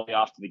John O'Reilly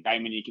after the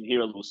game, and you can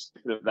hear a little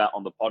snippet of that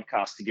on the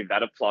podcast to give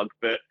that a plug.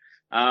 But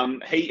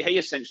he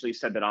essentially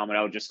said that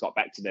Armidale just got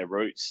back to their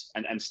roots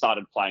and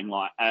started playing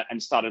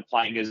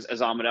as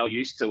Armidale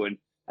used to, and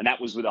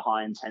that was with a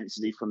high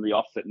intensity from the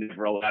off that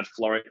never allowed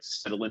Florida to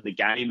settle in the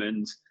game,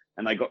 and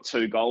they got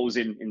 2 goals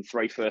in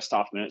 3 first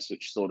half minutes,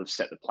 which sort of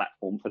set the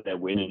platform for their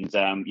win.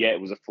 And it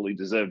was a fully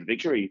deserved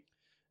victory.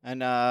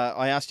 And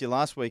I asked you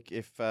last week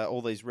if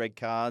all these red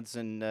cards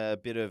and a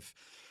bit of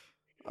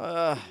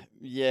but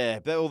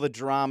all the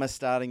drama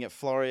starting at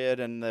Florian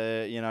and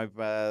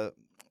the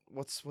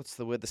what's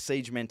the word, the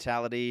siege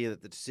mentality,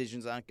 that the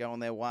decisions aren't going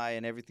their way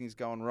and everything's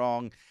going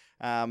wrong,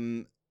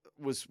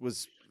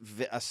 was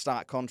a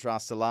stark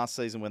contrast to last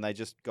season when they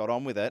just got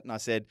on with it. And I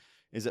said,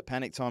 is it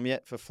panic time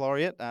yet for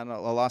Florian? And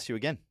I'll ask you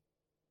again.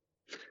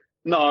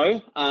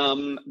 No.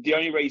 The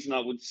only reason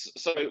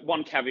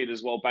one caveat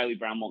as well, Bailey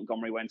Brown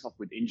Montgomery went off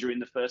with injury in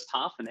the first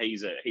half, and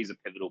he's a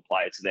pivotal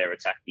player to their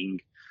attacking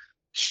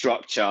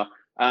structure.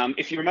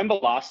 If you remember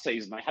last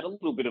season, they had a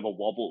little bit of a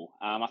wobble.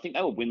 I think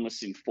they were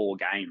winless in 4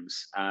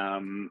 games,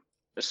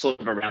 sort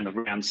of around the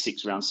round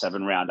 6, round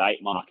 7, round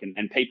 8 mark,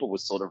 and people were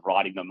sort of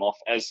writing them off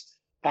as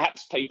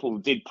perhaps people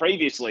did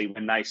previously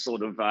when they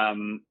sort of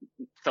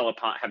fell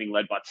apart, having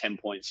led by 10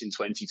 points in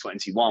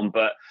 2021.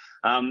 But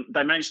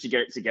they managed to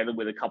get it together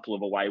with a couple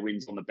of away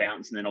wins on the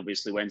bounce, and then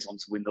obviously went on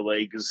to win the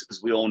league, as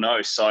we all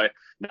know. So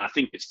I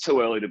think it's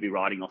too early to be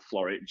writing off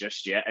Florida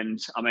just yet. And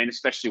I mean,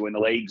 especially when the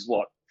league's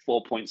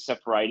 4 points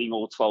separating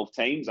all 12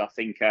 teams. I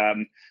think I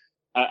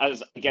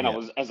was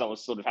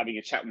sort of having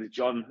a chat with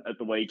John at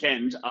the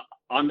weekend.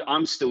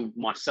 I'm still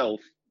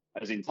myself,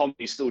 as in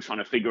Tommy's still trying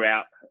to figure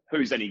out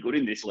who's any good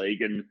in this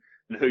league and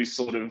who's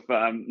sort of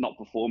not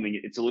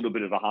performing. It's a little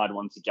bit of a hard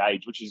one to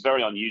gauge, which is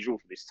very unusual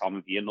for this time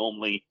of year.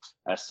 Normally,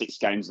 6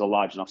 games is a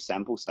large enough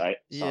sample size.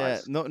 Yeah,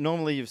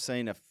 normally you've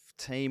seen a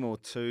team or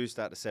 2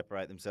 start to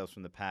separate themselves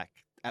from the pack.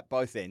 At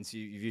both ends,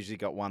 you've usually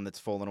got one that's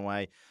fallen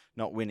away,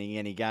 not winning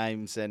any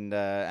games, and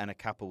a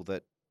couple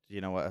that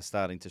are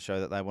starting to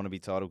show that they want to be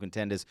title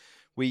contenders.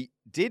 We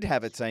did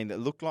have a team that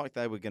looked like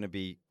they were going to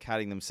be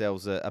cutting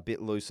themselves a bit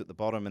loose at the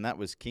bottom, and that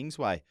was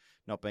Kingsway,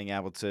 not being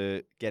able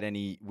to get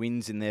any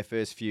wins in their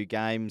first few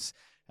games.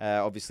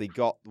 Obviously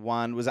got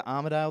one. Was it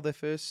Armidale, their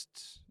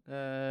first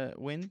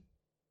win?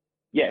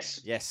 Yes.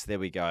 Yes, there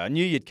we go. I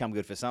knew you'd come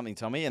good for something,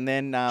 Tommy. And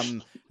then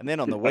on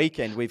the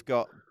weekend, we've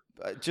got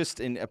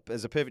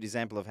as a perfect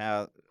example of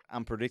how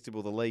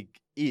unpredictable the league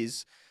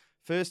is.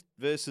 First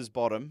versus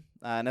bottom,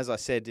 and as I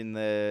said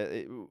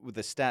with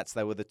the stats,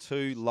 they were the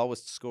 2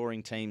 lowest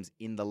scoring teams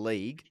in the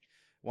league.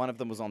 One of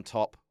them was on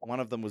top, one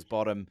of them was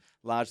bottom,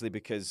 largely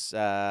because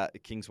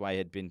Kingsway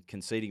had been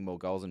conceding more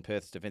goals and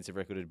Perth's defensive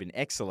record had been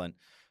excellent.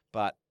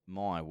 But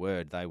my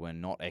word, they were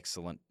not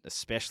excellent,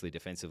 especially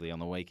defensively on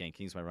the weekend.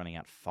 Kingsway running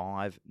out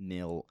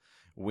 5-0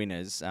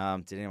 winners.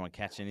 Did anyone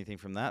catch anything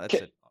from that?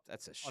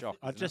 That's a shock.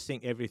 I just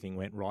think everything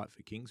went right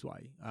for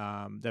Kingsway.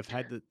 They've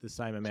had the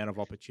same amount of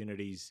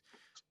opportunities.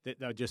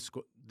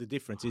 The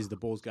difference is the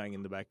ball's going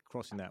in the back,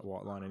 crossing that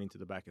white line and into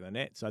the back of the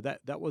net. So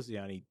that was the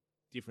only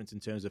difference in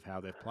terms of how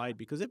they've played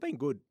because they've been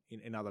good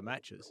in other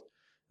matches.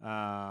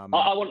 I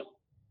want.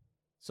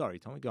 Sorry,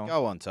 Tommy, go on.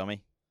 Go on,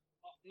 Tommy.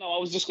 No, I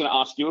was just going to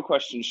ask you a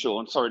question,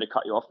 Sean. Sorry to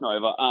cut you off,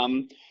 Nova.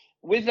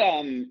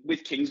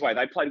 With Kingsway,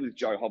 they played with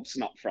Joe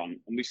Hobson up front,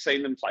 and we've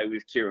seen them play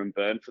with Kieran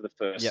Byrne for the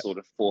first sort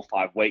of 4 or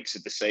 5 weeks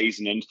of the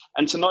season.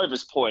 And to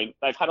Nova's point,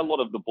 they've had a lot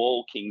of the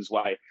ball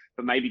Kingsway,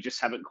 but maybe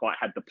just haven't quite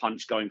had the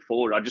punch going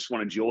forward. I just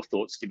wanted your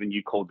thoughts, given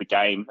you called the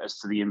game, as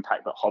to the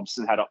impact that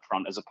Hobson had up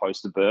front as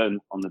opposed to Byrne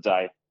on the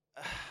day.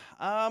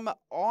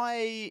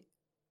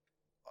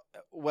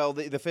 Well,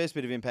 the first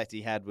bit of impact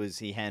he had was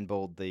he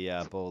handballed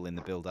the ball in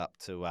the build-up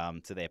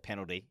to their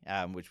penalty,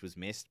 which was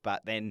missed.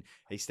 But then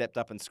he stepped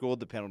up and scored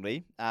the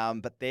penalty.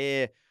 But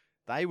they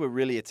were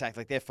really attacked.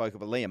 Like their focus,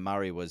 but Liam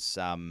Murray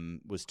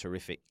was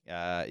terrific.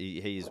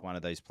 He is one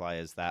of those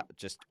players that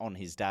just on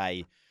his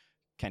day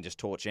can just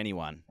torch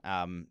anyone.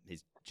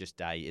 His just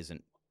day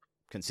isn't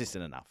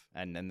consistent enough,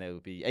 and there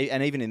would be,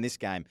 and even in this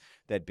game,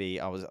 I'd be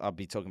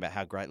talking about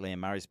how great Liam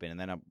Murray's been, and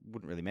then I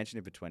wouldn't really mention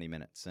him for 20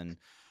 minutes. And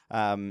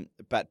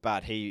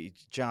but he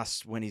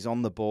just, when he's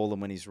on the ball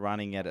and when he's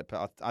running at it,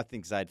 I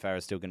think Zaid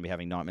Farah's still going to be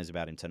having nightmares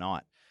about him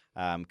tonight.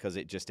 Because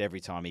it just, every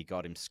time he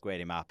got him,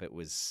 squared him up, it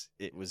was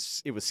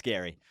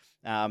scary.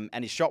 And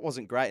his shot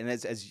wasn't great. And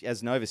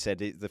as Nova said,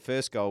 the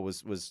first goal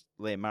was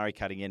Liam Murray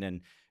cutting in,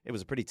 and it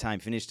was a pretty tame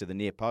finish to the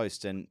near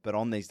post. But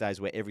on these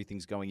days where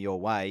everything's going your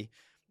way,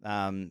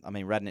 I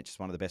mean, Radnic is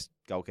one of the best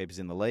goalkeepers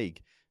in the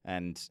league,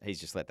 and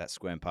he's just let that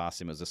squirm past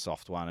him. It was a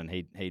soft one, and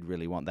he'd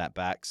really want that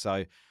back.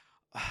 So,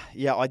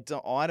 yeah, I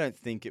don't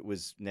think it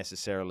was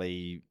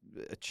necessarily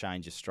a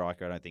change of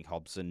striker. I don't think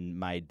Hobson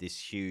made this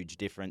huge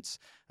difference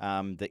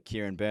that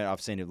Kieran Byrne.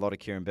 I've seen a lot of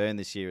Kieran Byrne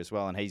this year as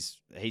well, and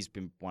he's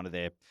been one of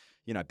their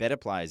better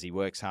players. He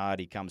works hard.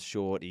 He comes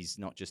short. He's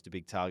not just a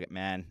big target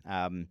man.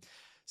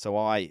 So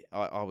I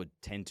would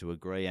tend to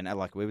agree. And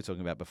like we were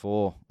talking about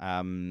before,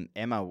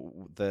 Emma,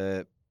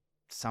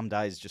 some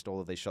days just all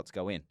of these shots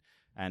go in,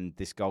 and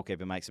this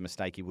goalkeeper makes a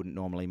mistake he wouldn't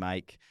normally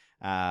make.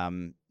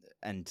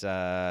 And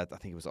I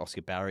think it was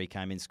Oscar Barry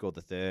came in, scored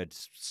the third,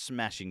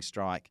 smashing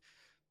strike.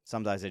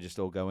 Some days they just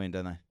all go in,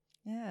 don't they?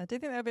 Yeah, do you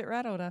think they're a bit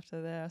rattled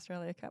after the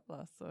Australia Cup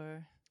loss,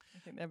 or I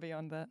think they're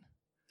beyond that?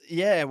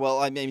 Yeah, well,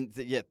 I mean,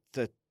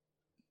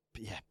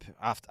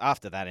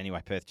 after that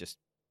anyway, Perth just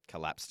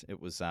collapsed. It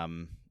was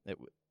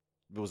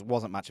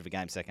wasn't much of a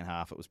game second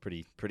half. It was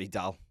pretty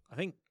dull. I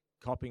think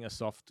copping a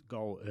soft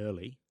goal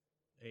early,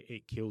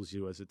 it kills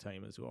you as a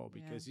team as well,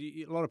 because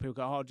a lot of people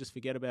go, "Oh, just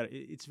forget about it."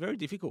 It's very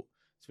difficult.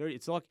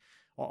 It's like,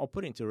 I'll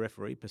put it into a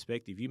referee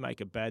perspective. You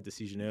make a bad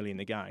decision early in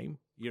the game,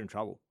 you're in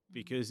trouble,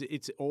 because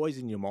it's always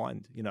in your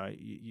mind.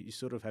 You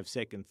sort of have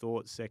second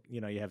thoughts.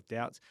 You have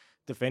doubts.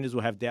 Defenders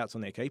will have doubts on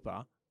their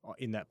keeper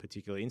in that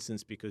particular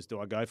instance, because do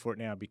I go for it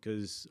now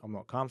because I'm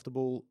not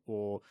comfortable,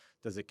 or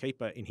does the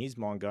keeper in his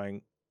mind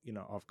going,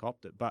 I've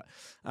copped it? But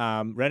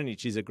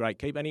Radnic is a great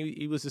keeper, and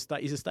he's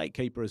a state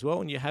keeper as well.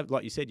 And you have,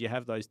 like you said, you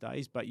have those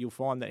days, but you'll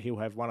find that he'll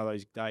have one of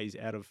those days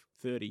out of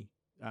 30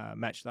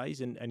 match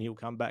days, and he'll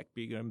come back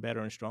bigger and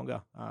better and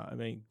stronger. I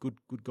mean, good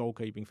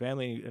goalkeeping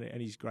family,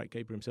 and he's a great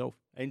keeper himself.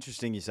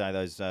 Interesting you say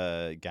those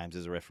games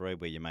as a referee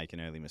where you make an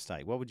early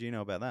mistake. What would you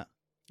know about that?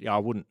 Yeah, I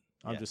wouldn't.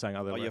 I'm just saying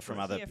other referees. You're from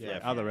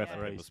other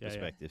referees'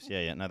 perspectives.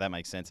 Yeah, no, that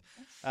makes sense.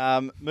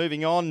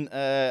 Moving on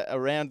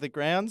around the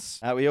grounds,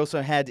 we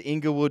also had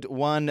Inglewood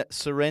 1,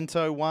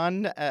 Sorrento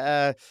 1.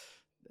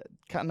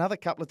 Another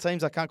couple of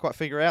teams I can't quite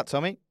figure out,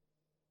 Tommy.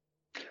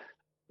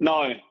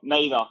 No,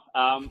 neither.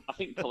 I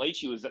think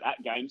Kalichi was at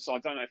that game, so I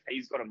don't know if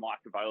he's got a mic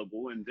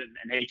available and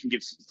he can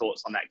give some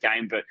thoughts on that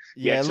game. But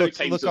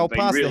look, I'll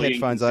pass the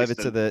headphones over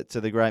to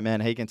the great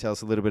man. He can tell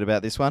us a little bit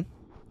about this one.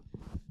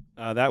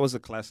 That was a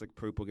classic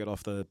poop will get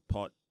off the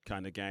pot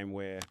kind of game,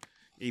 where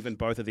even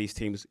both of these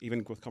teams,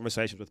 even with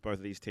conversations with both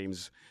of these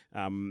teams,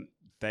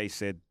 they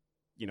said,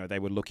 they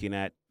were looking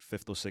at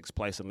 5th or 6th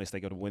place unless they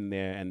got to win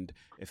there. And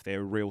if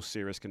they're real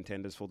serious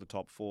contenders for the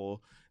top 4,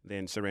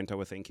 then Sorrento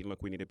were thinking,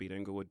 look, we need to beat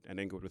Inglewood. And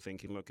Inglewood were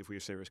thinking, look, if we're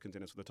serious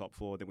contenders for the top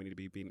 4, then we need to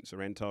be beating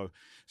Sorrento.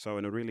 So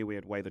in a really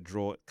weird way, the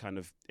draw kind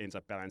of ends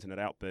up balancing it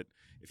out. But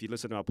if you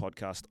listen to our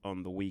podcast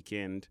on the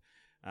weekend,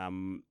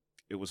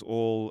 it was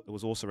all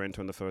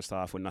Sorrento in the first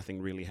half when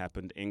nothing really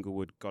happened.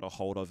 Inglewood got a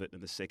hold of it in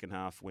the second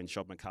half when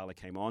Shob McCullough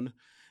came on.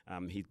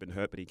 He'd been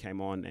hurt, but he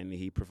came on and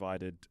he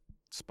provided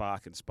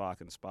spark.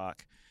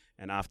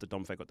 And after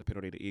Domfey got the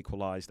penalty to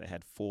equalise, they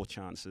had 4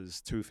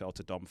 chances. 2 fell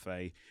to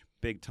Domfey.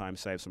 Big time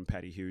saves from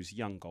Paddy Hughes,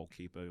 young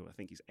goalkeeper. I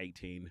think he's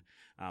 18.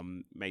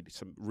 Made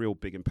some real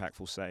big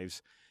impactful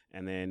saves.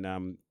 And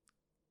then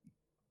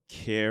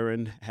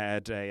Kieran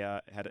had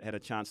a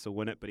chance to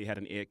win it, but he had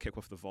an air kick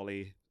off the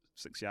volley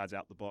 6 yards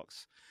out the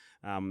box.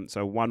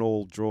 So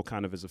 1-1 draw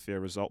kind of is a fair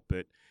result,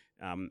 but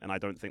and I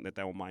don't think that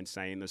they will mind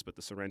saying this, but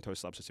the Sorrento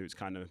substitutes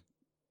kind of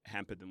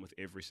hampered them with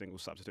every single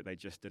substitute. They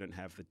just didn't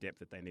have the depth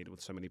that they needed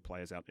with so many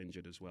players out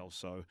injured as well.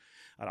 So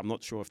I'm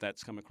not sure if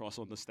that's come across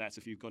on the stats,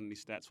 if you've got any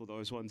stats for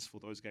those ones,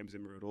 for those games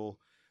in at all.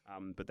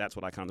 But that's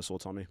what I kind of saw,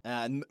 Tommy.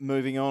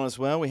 Moving on as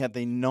well, we had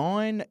the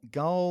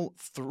 9-goal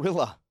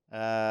thriller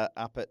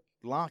up at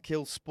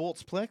Larkhill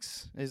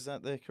Sportsplex. Is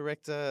that the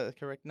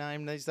correct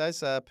name these days?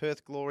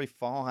 Perth Glory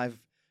 5,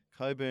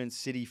 Cockburn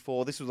City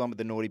 4. This was on with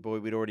the Naughty Boy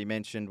we'd already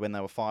mentioned when they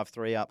were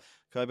 5-3 up.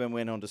 Cockburn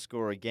went on to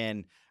score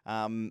again.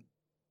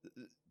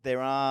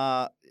 There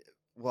are,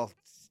 well,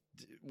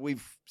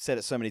 we've said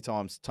it so many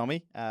times,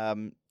 Tommy,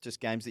 just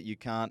games that you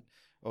can't,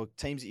 or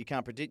teams that you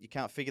can't predict, you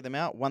can't figure them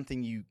out. One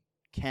thing you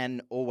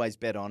can always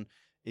bet on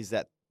is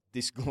that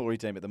this Glory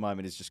team at the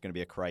moment is just going to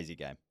be a crazy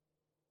game.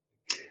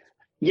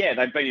 Yeah,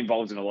 they've been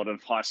involved in a lot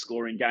of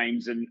high-scoring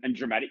games and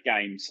dramatic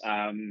games,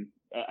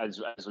 as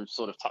we've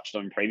sort of touched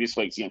on in previous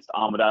weeks against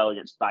Armidale,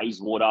 against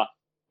Bayswater.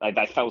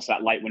 They fell to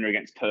that late winner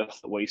against Perth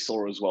that we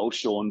saw as well,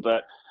 Sean.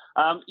 But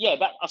I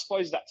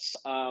suppose that's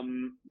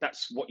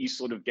what you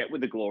sort of get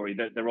with the Glory.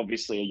 They're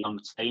obviously a young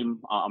team.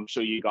 I'm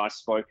sure you guys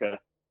spoke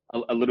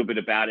a little bit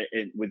about it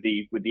with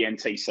the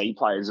NTC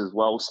players as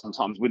well.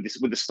 Sometimes with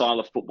the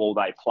style of football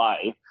they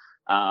play,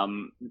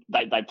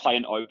 they play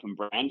an open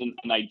brand and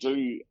they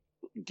do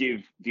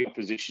give the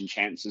opposition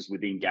chances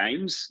within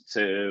games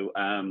to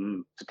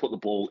put the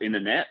ball in the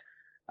net.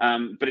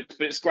 But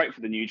it's great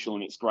for the neutral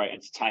and it's great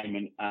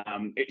entertainment.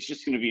 It's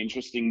just going to be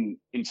interesting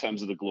in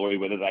terms of the Glory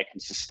whether they can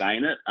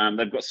sustain it.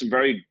 They've got some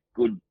very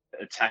good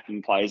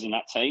attacking players in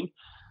that team.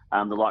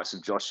 The likes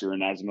of Joshua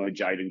and Asmo,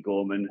 Jaden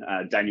Gorman,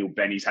 Daniel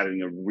Benny's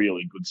having a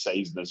really good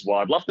season as well.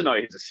 I'd love to know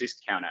his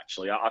assist count.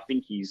 Actually, I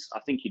think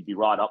he'd be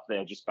right up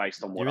there just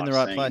based on what You're in the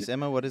right place,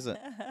 Emma. What is it?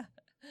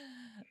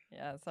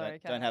 Yeah, sorry.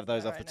 Don't have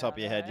those off the top of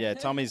your head. Yeah,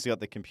 Tommy's got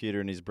the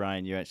computer in his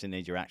brain. You actually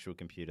need your actual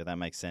computer. That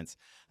makes sense.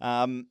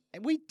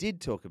 We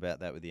did talk about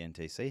that with the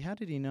NTC. How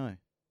did he know?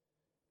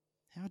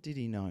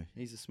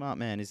 He's a smart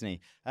man, isn't he?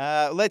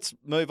 Let's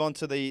move on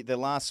to the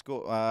last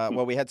score.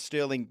 Well, we had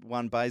Stirling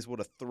 1,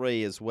 Bayswater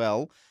 3 as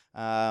well.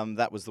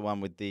 That was the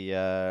one with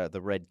the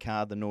red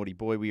card, the naughty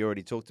boy we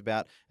already talked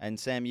about. And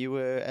Sam, you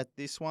were at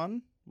this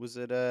one. Was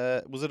it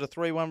a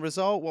 3-1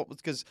 result? What was,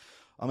 because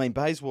I mean,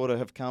 Bayswater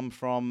have come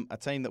from a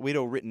team that we'd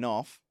all written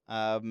off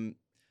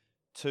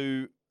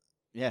to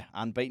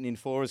unbeaten in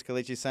 4, as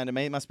Kalichi's saying to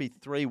me. It must be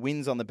 3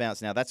 wins on the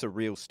bounce now. That's a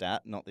real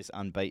stat, not this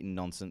unbeaten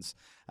nonsense.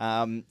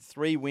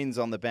 3 wins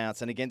on the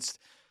bounce, and against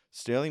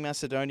Stirling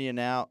Macedonia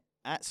now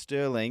at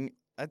Stirling.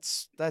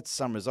 That's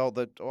some result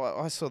that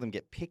I saw them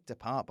get picked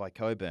apart by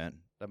Cockburn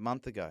a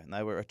month ago, and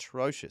they were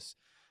atrocious.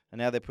 And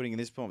now they're putting in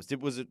this performance.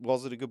 Was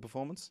it a good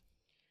performance?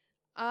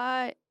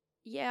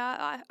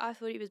 Yeah, I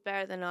thought he was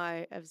better than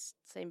I have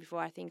seen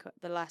before. I think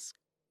the last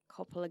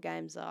couple of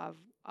games that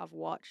I've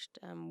watched,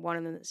 one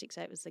of them at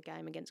 6-8 was the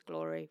game against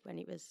Glory when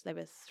they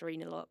were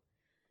 3-0 up.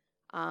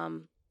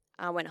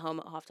 I went home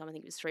at halftime. I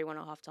think it was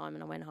 3-1 at halftime,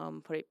 and I went home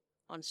and put it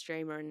on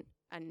streamer,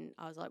 and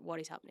I was like, "What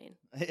is happening?"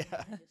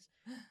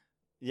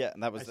 Yeah,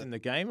 and that was in the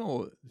game,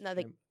 or no,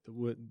 the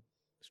word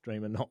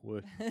streamer not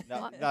working.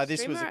 No,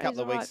 this was a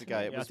couple of weeks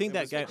ago. I think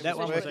that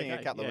was working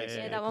a couple of weeks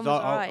ago. that one was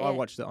alright. I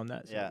watched it on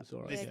that. So yeah, it was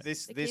all right.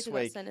 This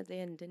week sent at the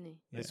end, didn't he?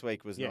 This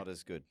week was not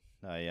as good.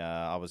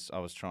 I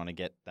was trying to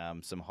get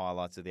some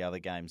highlights of the other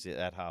games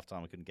at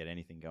halftime. I couldn't get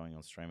anything going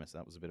on streamer, so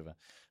that was a bit of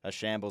a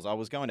shambles. I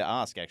was going to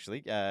ask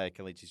actually.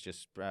 Kalichi's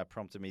just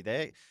prompted me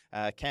there.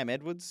 Cam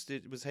Edwards,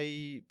 was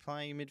he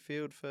playing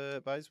midfield for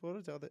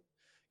Bayswater?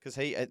 Because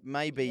it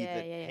may be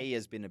he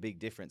has been a big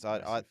difference.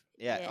 I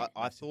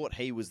thought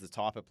he was the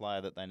type of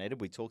player that they needed.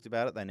 We talked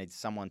about it. They need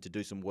someone to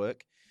do some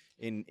work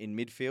in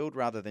midfield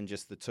rather than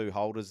just the 2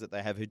 holders that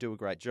they have who do a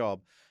great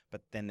job.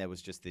 But then there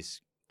was just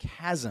this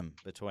chasm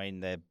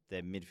between their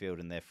midfield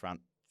and their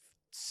front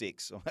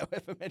 6 or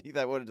however many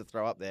they wanted to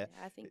throw up there.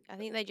 Yeah, I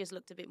think they just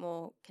looked a bit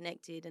more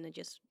connected and are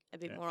just a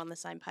bit more on the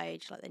same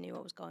page, like they knew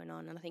what was going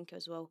on. And I think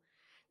as well,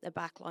 the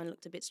back line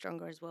looked a bit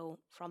stronger as well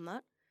from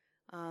that.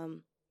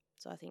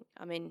 So I think,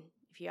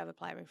 if you have a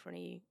player in front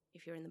of you,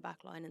 if you're in the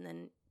back line and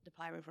then the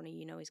player in front of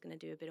you know he's going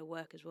to do a bit of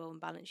work as well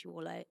and balance you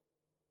all out,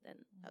 then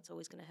that's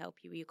always going to help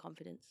you with your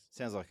confidence.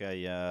 Sounds like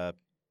a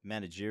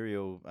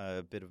managerial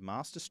bit of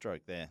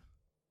masterstroke there.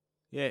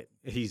 Yeah,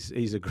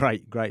 he's a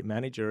great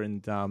manager,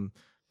 and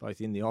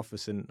both in the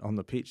office and on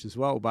the pitch as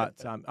well.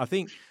 But I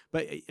think,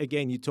 but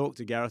again, you talk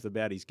to Gareth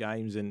about his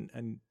games,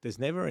 and there's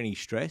never any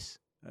stress.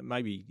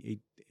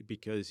 Maybe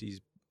because he's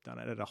done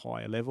it at a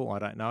higher level, I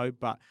don't know,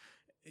 but.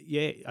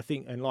 Yeah, I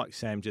think, and like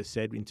Sam just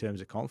said, in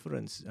terms of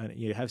confidence, and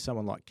you have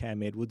someone like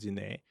Cam Edwards in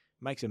there,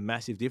 makes a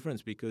massive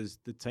difference because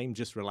the team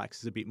just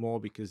relaxes a bit more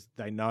because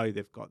they know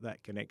they've got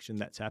that connection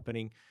that's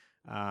happening,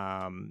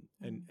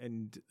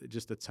 and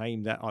just a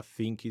team that I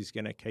think is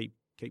going to keep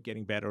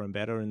getting better and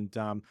better, and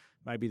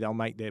maybe they'll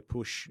make their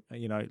push,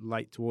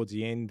 late towards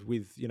the end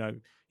with, you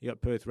got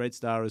Perth Red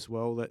Star as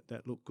well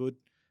that look good.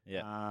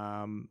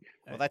 Yeah.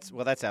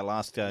 That's our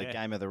last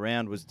game of the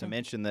round, was to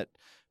mention that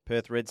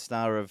Perth Red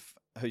Star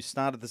who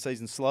started the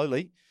season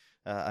slowly,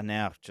 are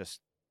now just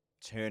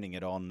turning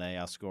it on. They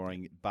are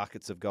scoring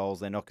buckets of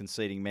goals. They're not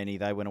conceding many.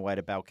 They went away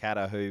to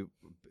Balcatta, who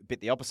a bit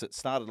the opposite,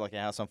 started like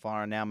a house on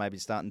fire and now maybe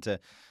starting to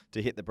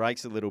hit the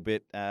brakes a little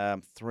bit.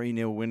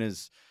 3-0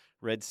 winners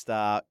Red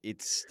Star.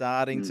 It's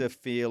starting to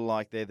feel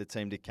like they're the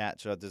team to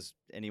catch. Does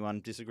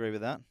anyone disagree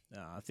with that?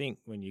 I think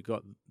when you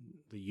got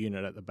the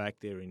unit at the back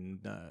there in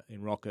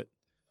Rocket,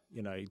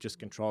 just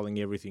controlling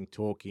everything,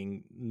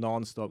 talking,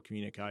 non-stop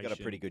communication. Got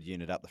a pretty good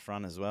unit up the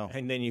front as well.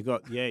 And then you've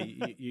got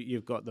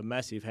you've got the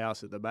massive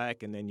house at the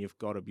back, and then you've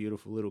got a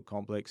beautiful little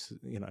complex,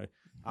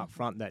 up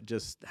front that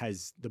just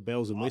has the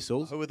bells and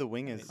whistles. Who are the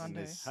wingers in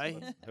this? Hey,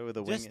 who are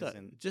the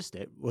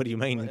wingers? What do you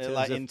mean?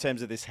 In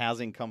terms of this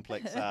housing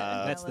complex?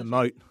 That's the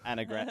moat.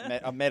 Anagram,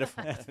 a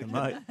metaphor. That's the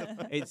moat.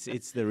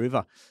 It's the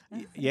river.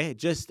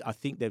 I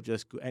think they've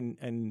just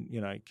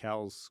and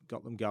Cal's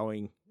got them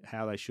going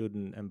how they should,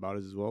 and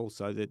Butters as well.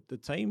 So that the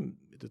team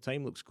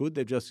looks good.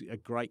 They've just a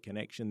great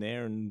connection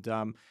there, and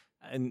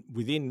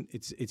within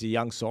it's a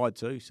young side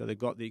too. So they've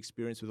got the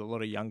experience with a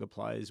lot of younger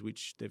players,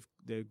 which they've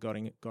got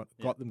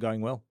them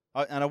going well.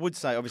 And I would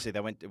say, obviously,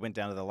 they went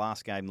down to the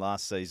last game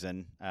last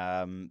season.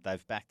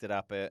 They've backed it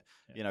up,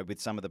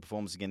 with some of the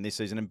performances again this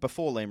season. And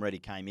before Liam Reddy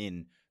came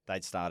in,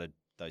 they'd started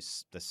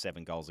the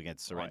 7 goals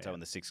against Sorrento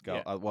and the 6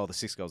 goals. The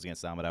 6 goals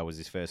against Armidale was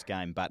his first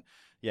game, but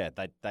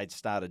they'd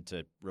started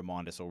to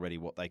remind us already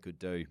what they could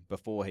do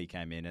before he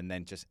came in, and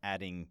then just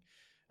adding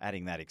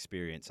that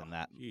experience and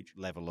that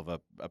level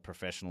of a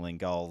professional in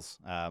goals.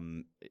 I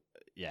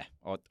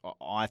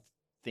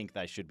think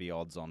they should be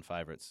odds-on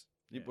favourites.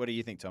 Yeah. What do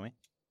you think, Tommy?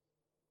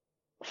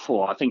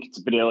 I think it's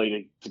a bit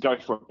early to go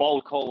for a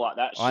bold call like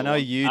that. Sean. I know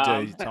you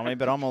do, Tommy,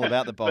 but I'm all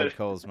about the bold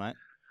calls, mate.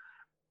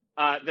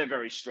 They're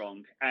very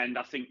strong, and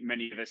I think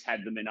many of us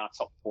had them in our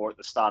top 4 at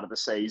the start of the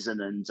season.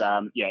 And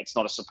it's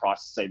not a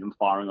surprise to see them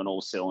firing on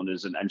all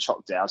cylinders, and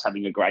Choc Dow's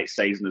having a great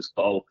season as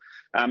well.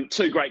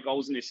 2 great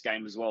goals in this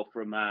game as well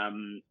from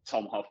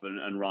Tom Hoffman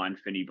and Ryan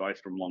Finney, both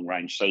from long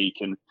range. So you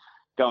can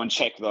go and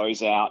check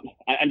those out.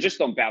 And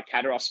just on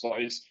Balcatta, I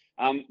suppose,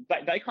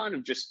 they kind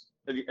of just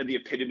are the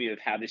epitome of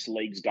how this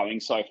league's going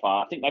so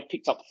far. I think they've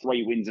picked up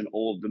 3 wins, and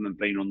all of them have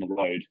been on the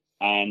road.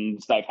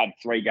 And they've had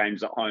 3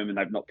 games at home, and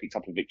they've not picked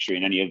up a victory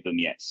in any of them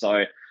yet.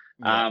 So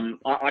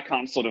I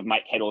can't sort of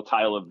make head or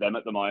tail of them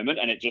at the moment.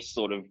 And it just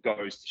sort of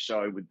goes to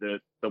show with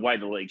the way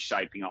the league's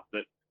shaping up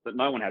that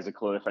no one has a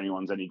clue if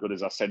anyone's any good,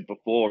 as I said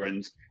before.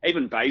 And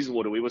even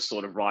Bayswater, we were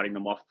sort of writing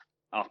them off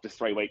after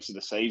 3 weeks of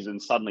the season.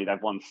 Suddenly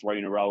they've won 3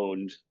 in a row,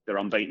 and they're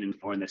unbeaten in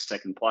 4 in their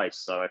second place.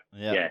 So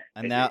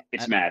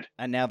it's mad.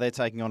 And now they're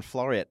taking on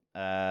Floriat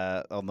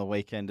on the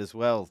weekend as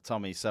well,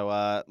 Tommy. So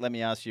let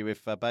me ask you,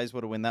 if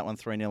Bayswater win that one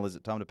 3-0, is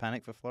it time to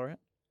panic for Floriat?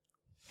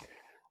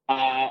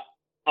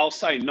 I'll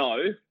say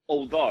no,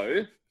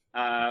 although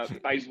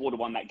Bayswater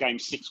won that game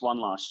 6-1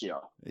 last year.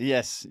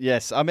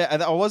 Yes. I mean,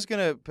 I was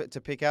going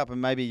to pick up,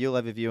 and maybe you'll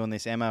have a view on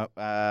this, Emma,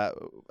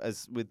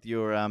 as with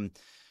your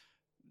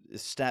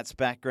stats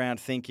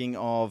background, thinking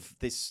of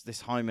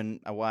this home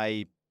and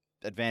away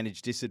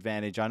advantage,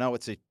 disadvantage. I know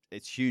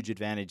it's huge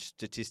advantage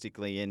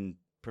statistically in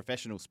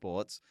professional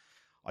sports.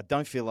 I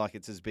don't feel like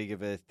it's as big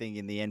of a thing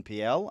in the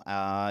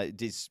NPL.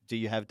 Do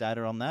you have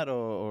data on that,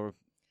 or?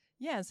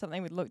 Yeah, it's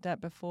something we looked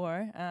at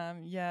before.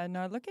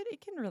 Look,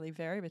 it can really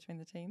vary between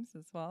the teams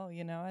as well.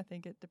 I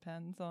think it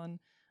depends on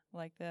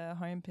their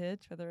home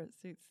pitch, whether it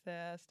suits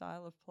their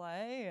style of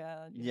play.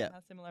 How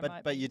similar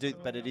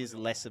but it is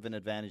less of an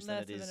advantage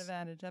than it is. Less of an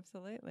advantage,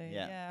 absolutely.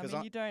 Yeah, I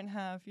mean, you don't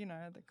have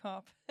the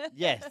cop.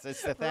 Yes,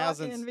 it's the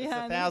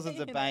thousands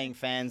of baying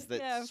fans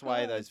that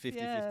sway those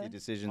 50-50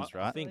 decisions,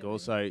 right? I think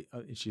also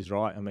she's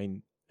right. I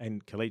mean,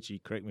 and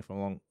Kalichi, correct me if I'm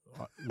wrong.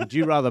 Would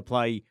you rather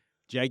play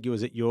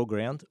Jaguars at your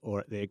ground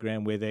or at their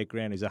ground, where their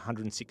ground is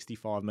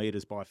 165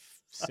 metres by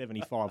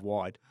 75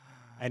 wide?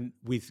 And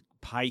with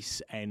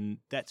pace, and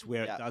that's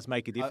where it does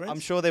make a difference. I'm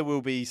sure there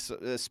will be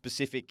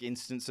specific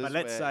instances. But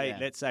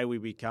let's say we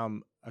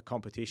become a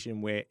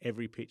competition where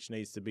every pitch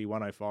needs to be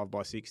 105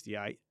 by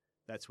 68.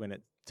 That's when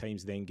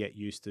teams then get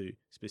used to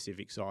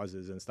specific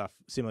sizes and stuff,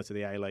 similar to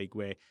the A-League,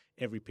 where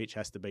every pitch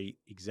has to be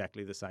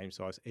exactly the same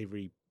size.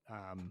 Every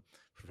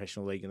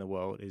professional league in the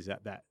world is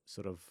at that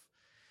sort of.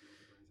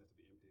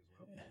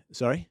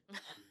 Sorry,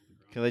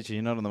 Kalichi,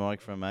 you're not on the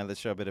microphone, mate. Let's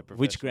show a bit of professionalism.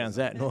 Which ground's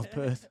that? North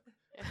Perth.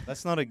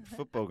 That's not a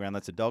football ground.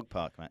 That's a dog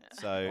park, mate.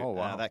 So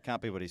that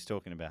can't be what he's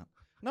talking about.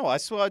 No, I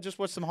swear I just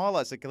watched some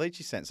highlights that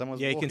Kalichi sent.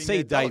 You can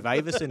see Dave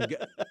Avison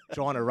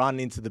trying to run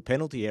into the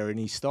penalty area, and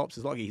he stops.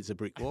 It's like he hits a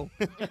brick wall.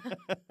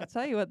 I'll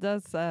tell you what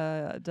does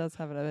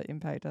have an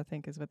impact, I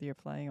think, is whether you're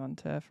playing on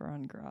turf or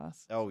on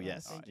grass. Oh,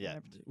 yes.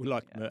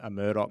 Like a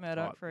Murdoch.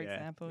 Murdoch, for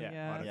example. So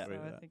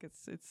I think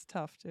it's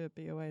tough to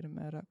be away to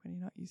Murdoch when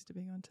you're not used to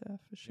being on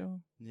turf, for sure.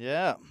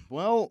 Yeah.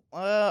 Well,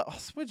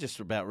 we're just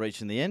about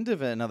reaching the end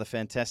of another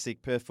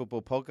fantastic Perth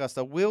football podcast.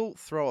 I will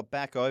throw it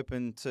back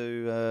open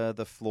to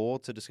the floor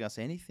to discuss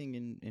anything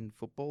in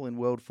football, in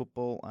world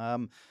football.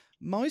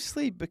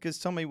 Mostly because,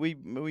 Tommy, we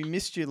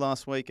missed you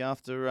last week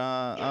after the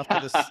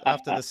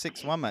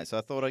 6-1, mate. So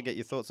I thought I'd get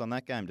your thoughts on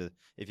that game,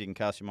 if you can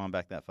cast your mind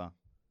back that far.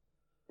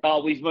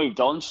 Oh, we've moved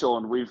on,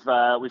 Sean. We've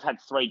had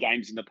 3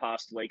 games in the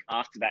past week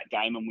after that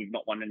game, and we've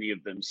not won any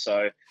of them.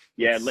 So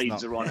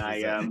Leeds are on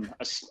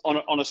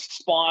a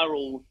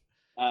spiral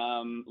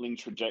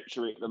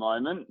trajectory at the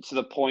moment, to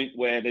the point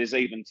where there's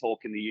even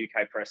talk in the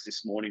UK press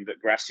this morning that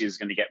Gracia is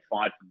going to get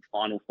fired for the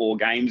final 4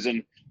 games,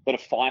 and that a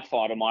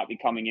firefighter might be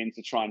coming in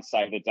to try and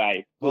save the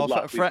day. Good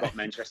luck. We've got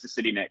Manchester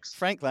City next.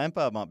 Frank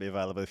Lampard might be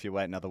available if you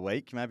wait another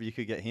week. Maybe you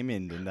could get him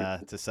in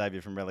and to save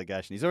you from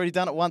relegation. He's already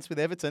done it once with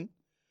Everton.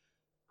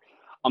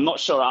 I'm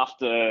not sure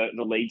after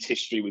the Leeds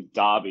history with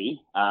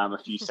Derby a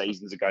few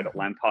seasons ago that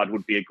Lampard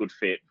would be a good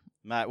fit.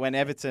 Mate,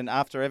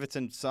 after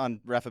Everton signed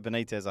Rafa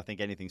Benitez, I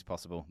think anything's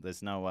possible.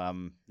 There's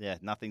no,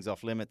 nothing's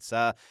off limits.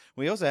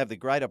 We also have the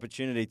great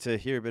opportunity to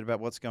hear a bit about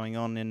what's going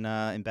on in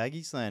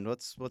Baggies Land.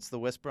 What's the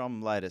West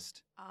Brom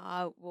latest?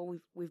 Well,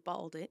 we've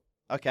bottled it.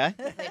 Okay.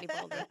 Completely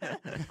bottled it.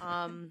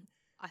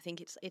 I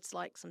think it's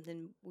like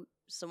something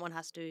someone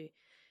has to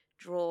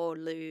draw,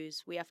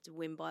 lose. We have to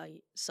win by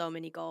so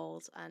many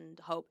goals and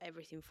hope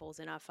everything falls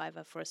in our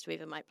favour for us to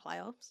even make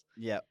playoffs.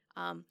 Yeah.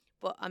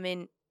 But I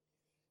mean.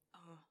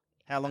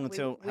 How long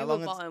until?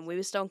 We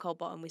were stone cold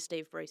bottom with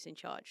Steve Bruce in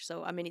charge.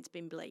 So I mean, it's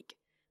been bleak.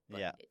 But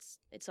yeah,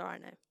 it's all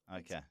right now.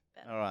 Okay,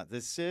 all right.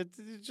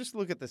 Just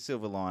look at the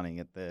silver lining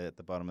at the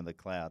bottom of the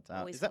cloud.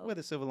 Is that where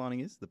the silver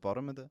lining is? The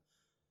bottom of the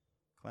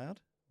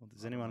cloud? Well,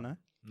 does anyone know?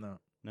 No.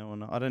 No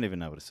one. I don't even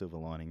know what a silver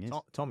lining is.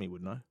 Tommy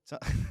would know.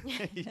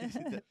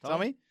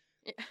 Tommy?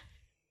 Yeah.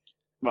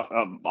 Well,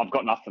 I've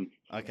got nothing.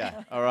 Okay,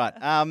 all right.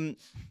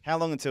 How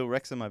long until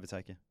Wrexham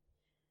overtake you?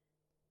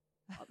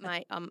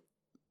 Mate,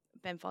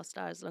 Ben Foster,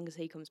 as long as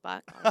he comes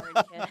back, I don't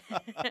really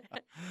care.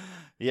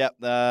 Yep.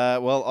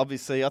 Well,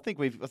 obviously, I think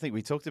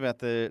we talked about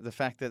the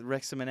fact that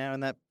Wrexham are now in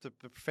the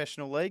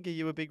professional league. Are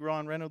you a big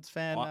Ryan Reynolds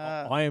fan?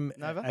 I am,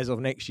 Nova? as of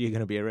next year,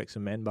 going to be a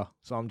Wrexham member,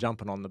 so I'm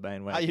jumping on the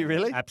bandwagon. Are you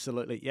really?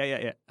 Absolutely.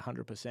 Yeah,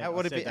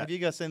 100%. Have you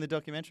guys seen the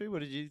documentary? What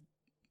did you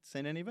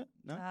seen any of it?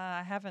 No.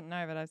 I haven't,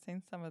 no, but I've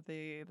seen some of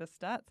the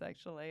stats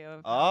actually.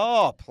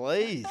 Oh,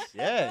 please,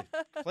 yeah,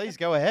 please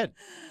go ahead.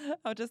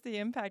 Of just the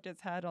impact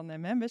it's had on their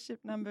membership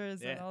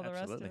numbers and all the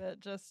absolutely. rest of it,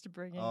 just to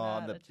bring in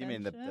Oh, that you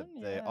mean the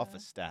attention.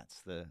 office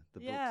stats, the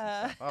books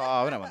Yeah. and stuff.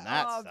 Oh, we don't want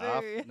that Oh,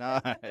 stuff. boo.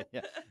 No,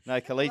 yeah.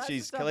 No,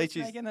 Kalichi's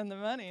making them the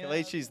money.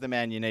 Kalichi's the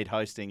man you need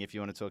hosting if you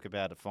want to talk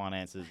about the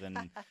finances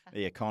and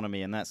the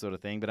economy and that sort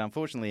of thing. But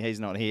unfortunately, he's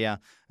not here.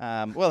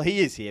 Well, he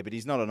is here, but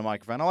he's not on a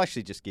microphone. I'll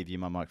actually just give you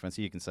my microphone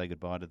so you can say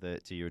goodbye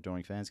to your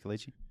adoring fans,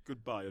 Kalichi.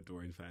 Goodbye,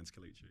 adoring fans,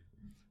 Kalichi.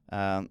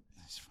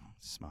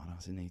 Smart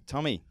ass, isn't he?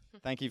 Tommy,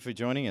 thank you for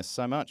joining us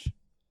so much.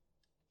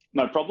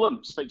 No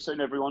problem. Speak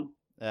soon, everyone.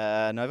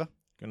 Nova.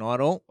 Good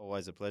night, all.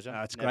 Always a pleasure.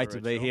 It's great to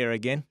be here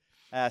again.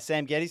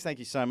 Sam Geddes, thank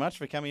you so much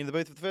for coming in the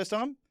booth for the first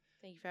time.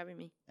 Thank you for having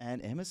me.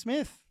 And Emma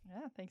Smith.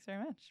 Yeah, thanks very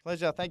much.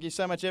 Pleasure. Thank you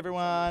so much,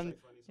 everyone.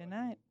 Good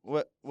night.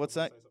 What's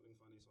that?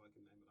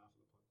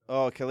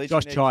 Oh, Kalichi.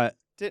 Josh, try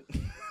it.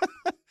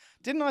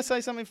 Didn't I say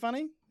something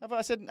funny? Have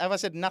I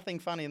said nothing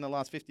funny in the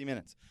last 50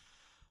 minutes?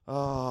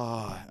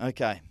 Oh,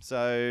 okay.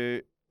 So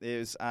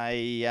there's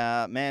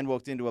a man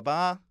walked into a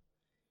bar.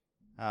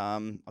 I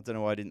don't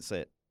know why I didn't see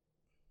it.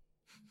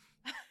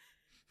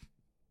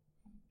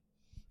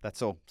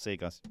 That's all. See you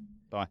guys.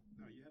 Bye.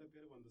 No, you had a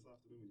better one this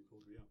afternoon when you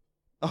called me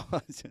up.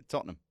 Oh,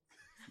 Tottenham.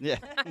 Yeah.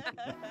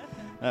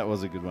 That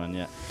was a good one,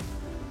 yeah.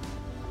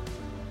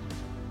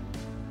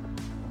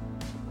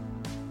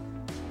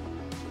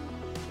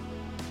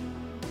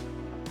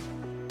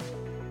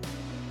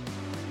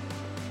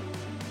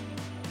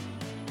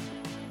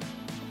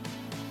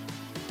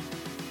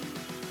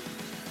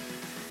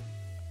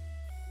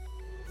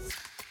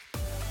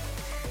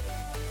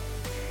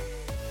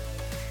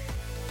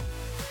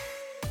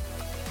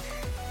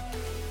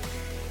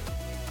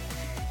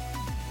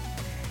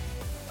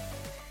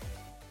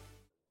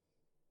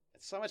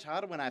 So much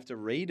harder when I have to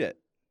read it.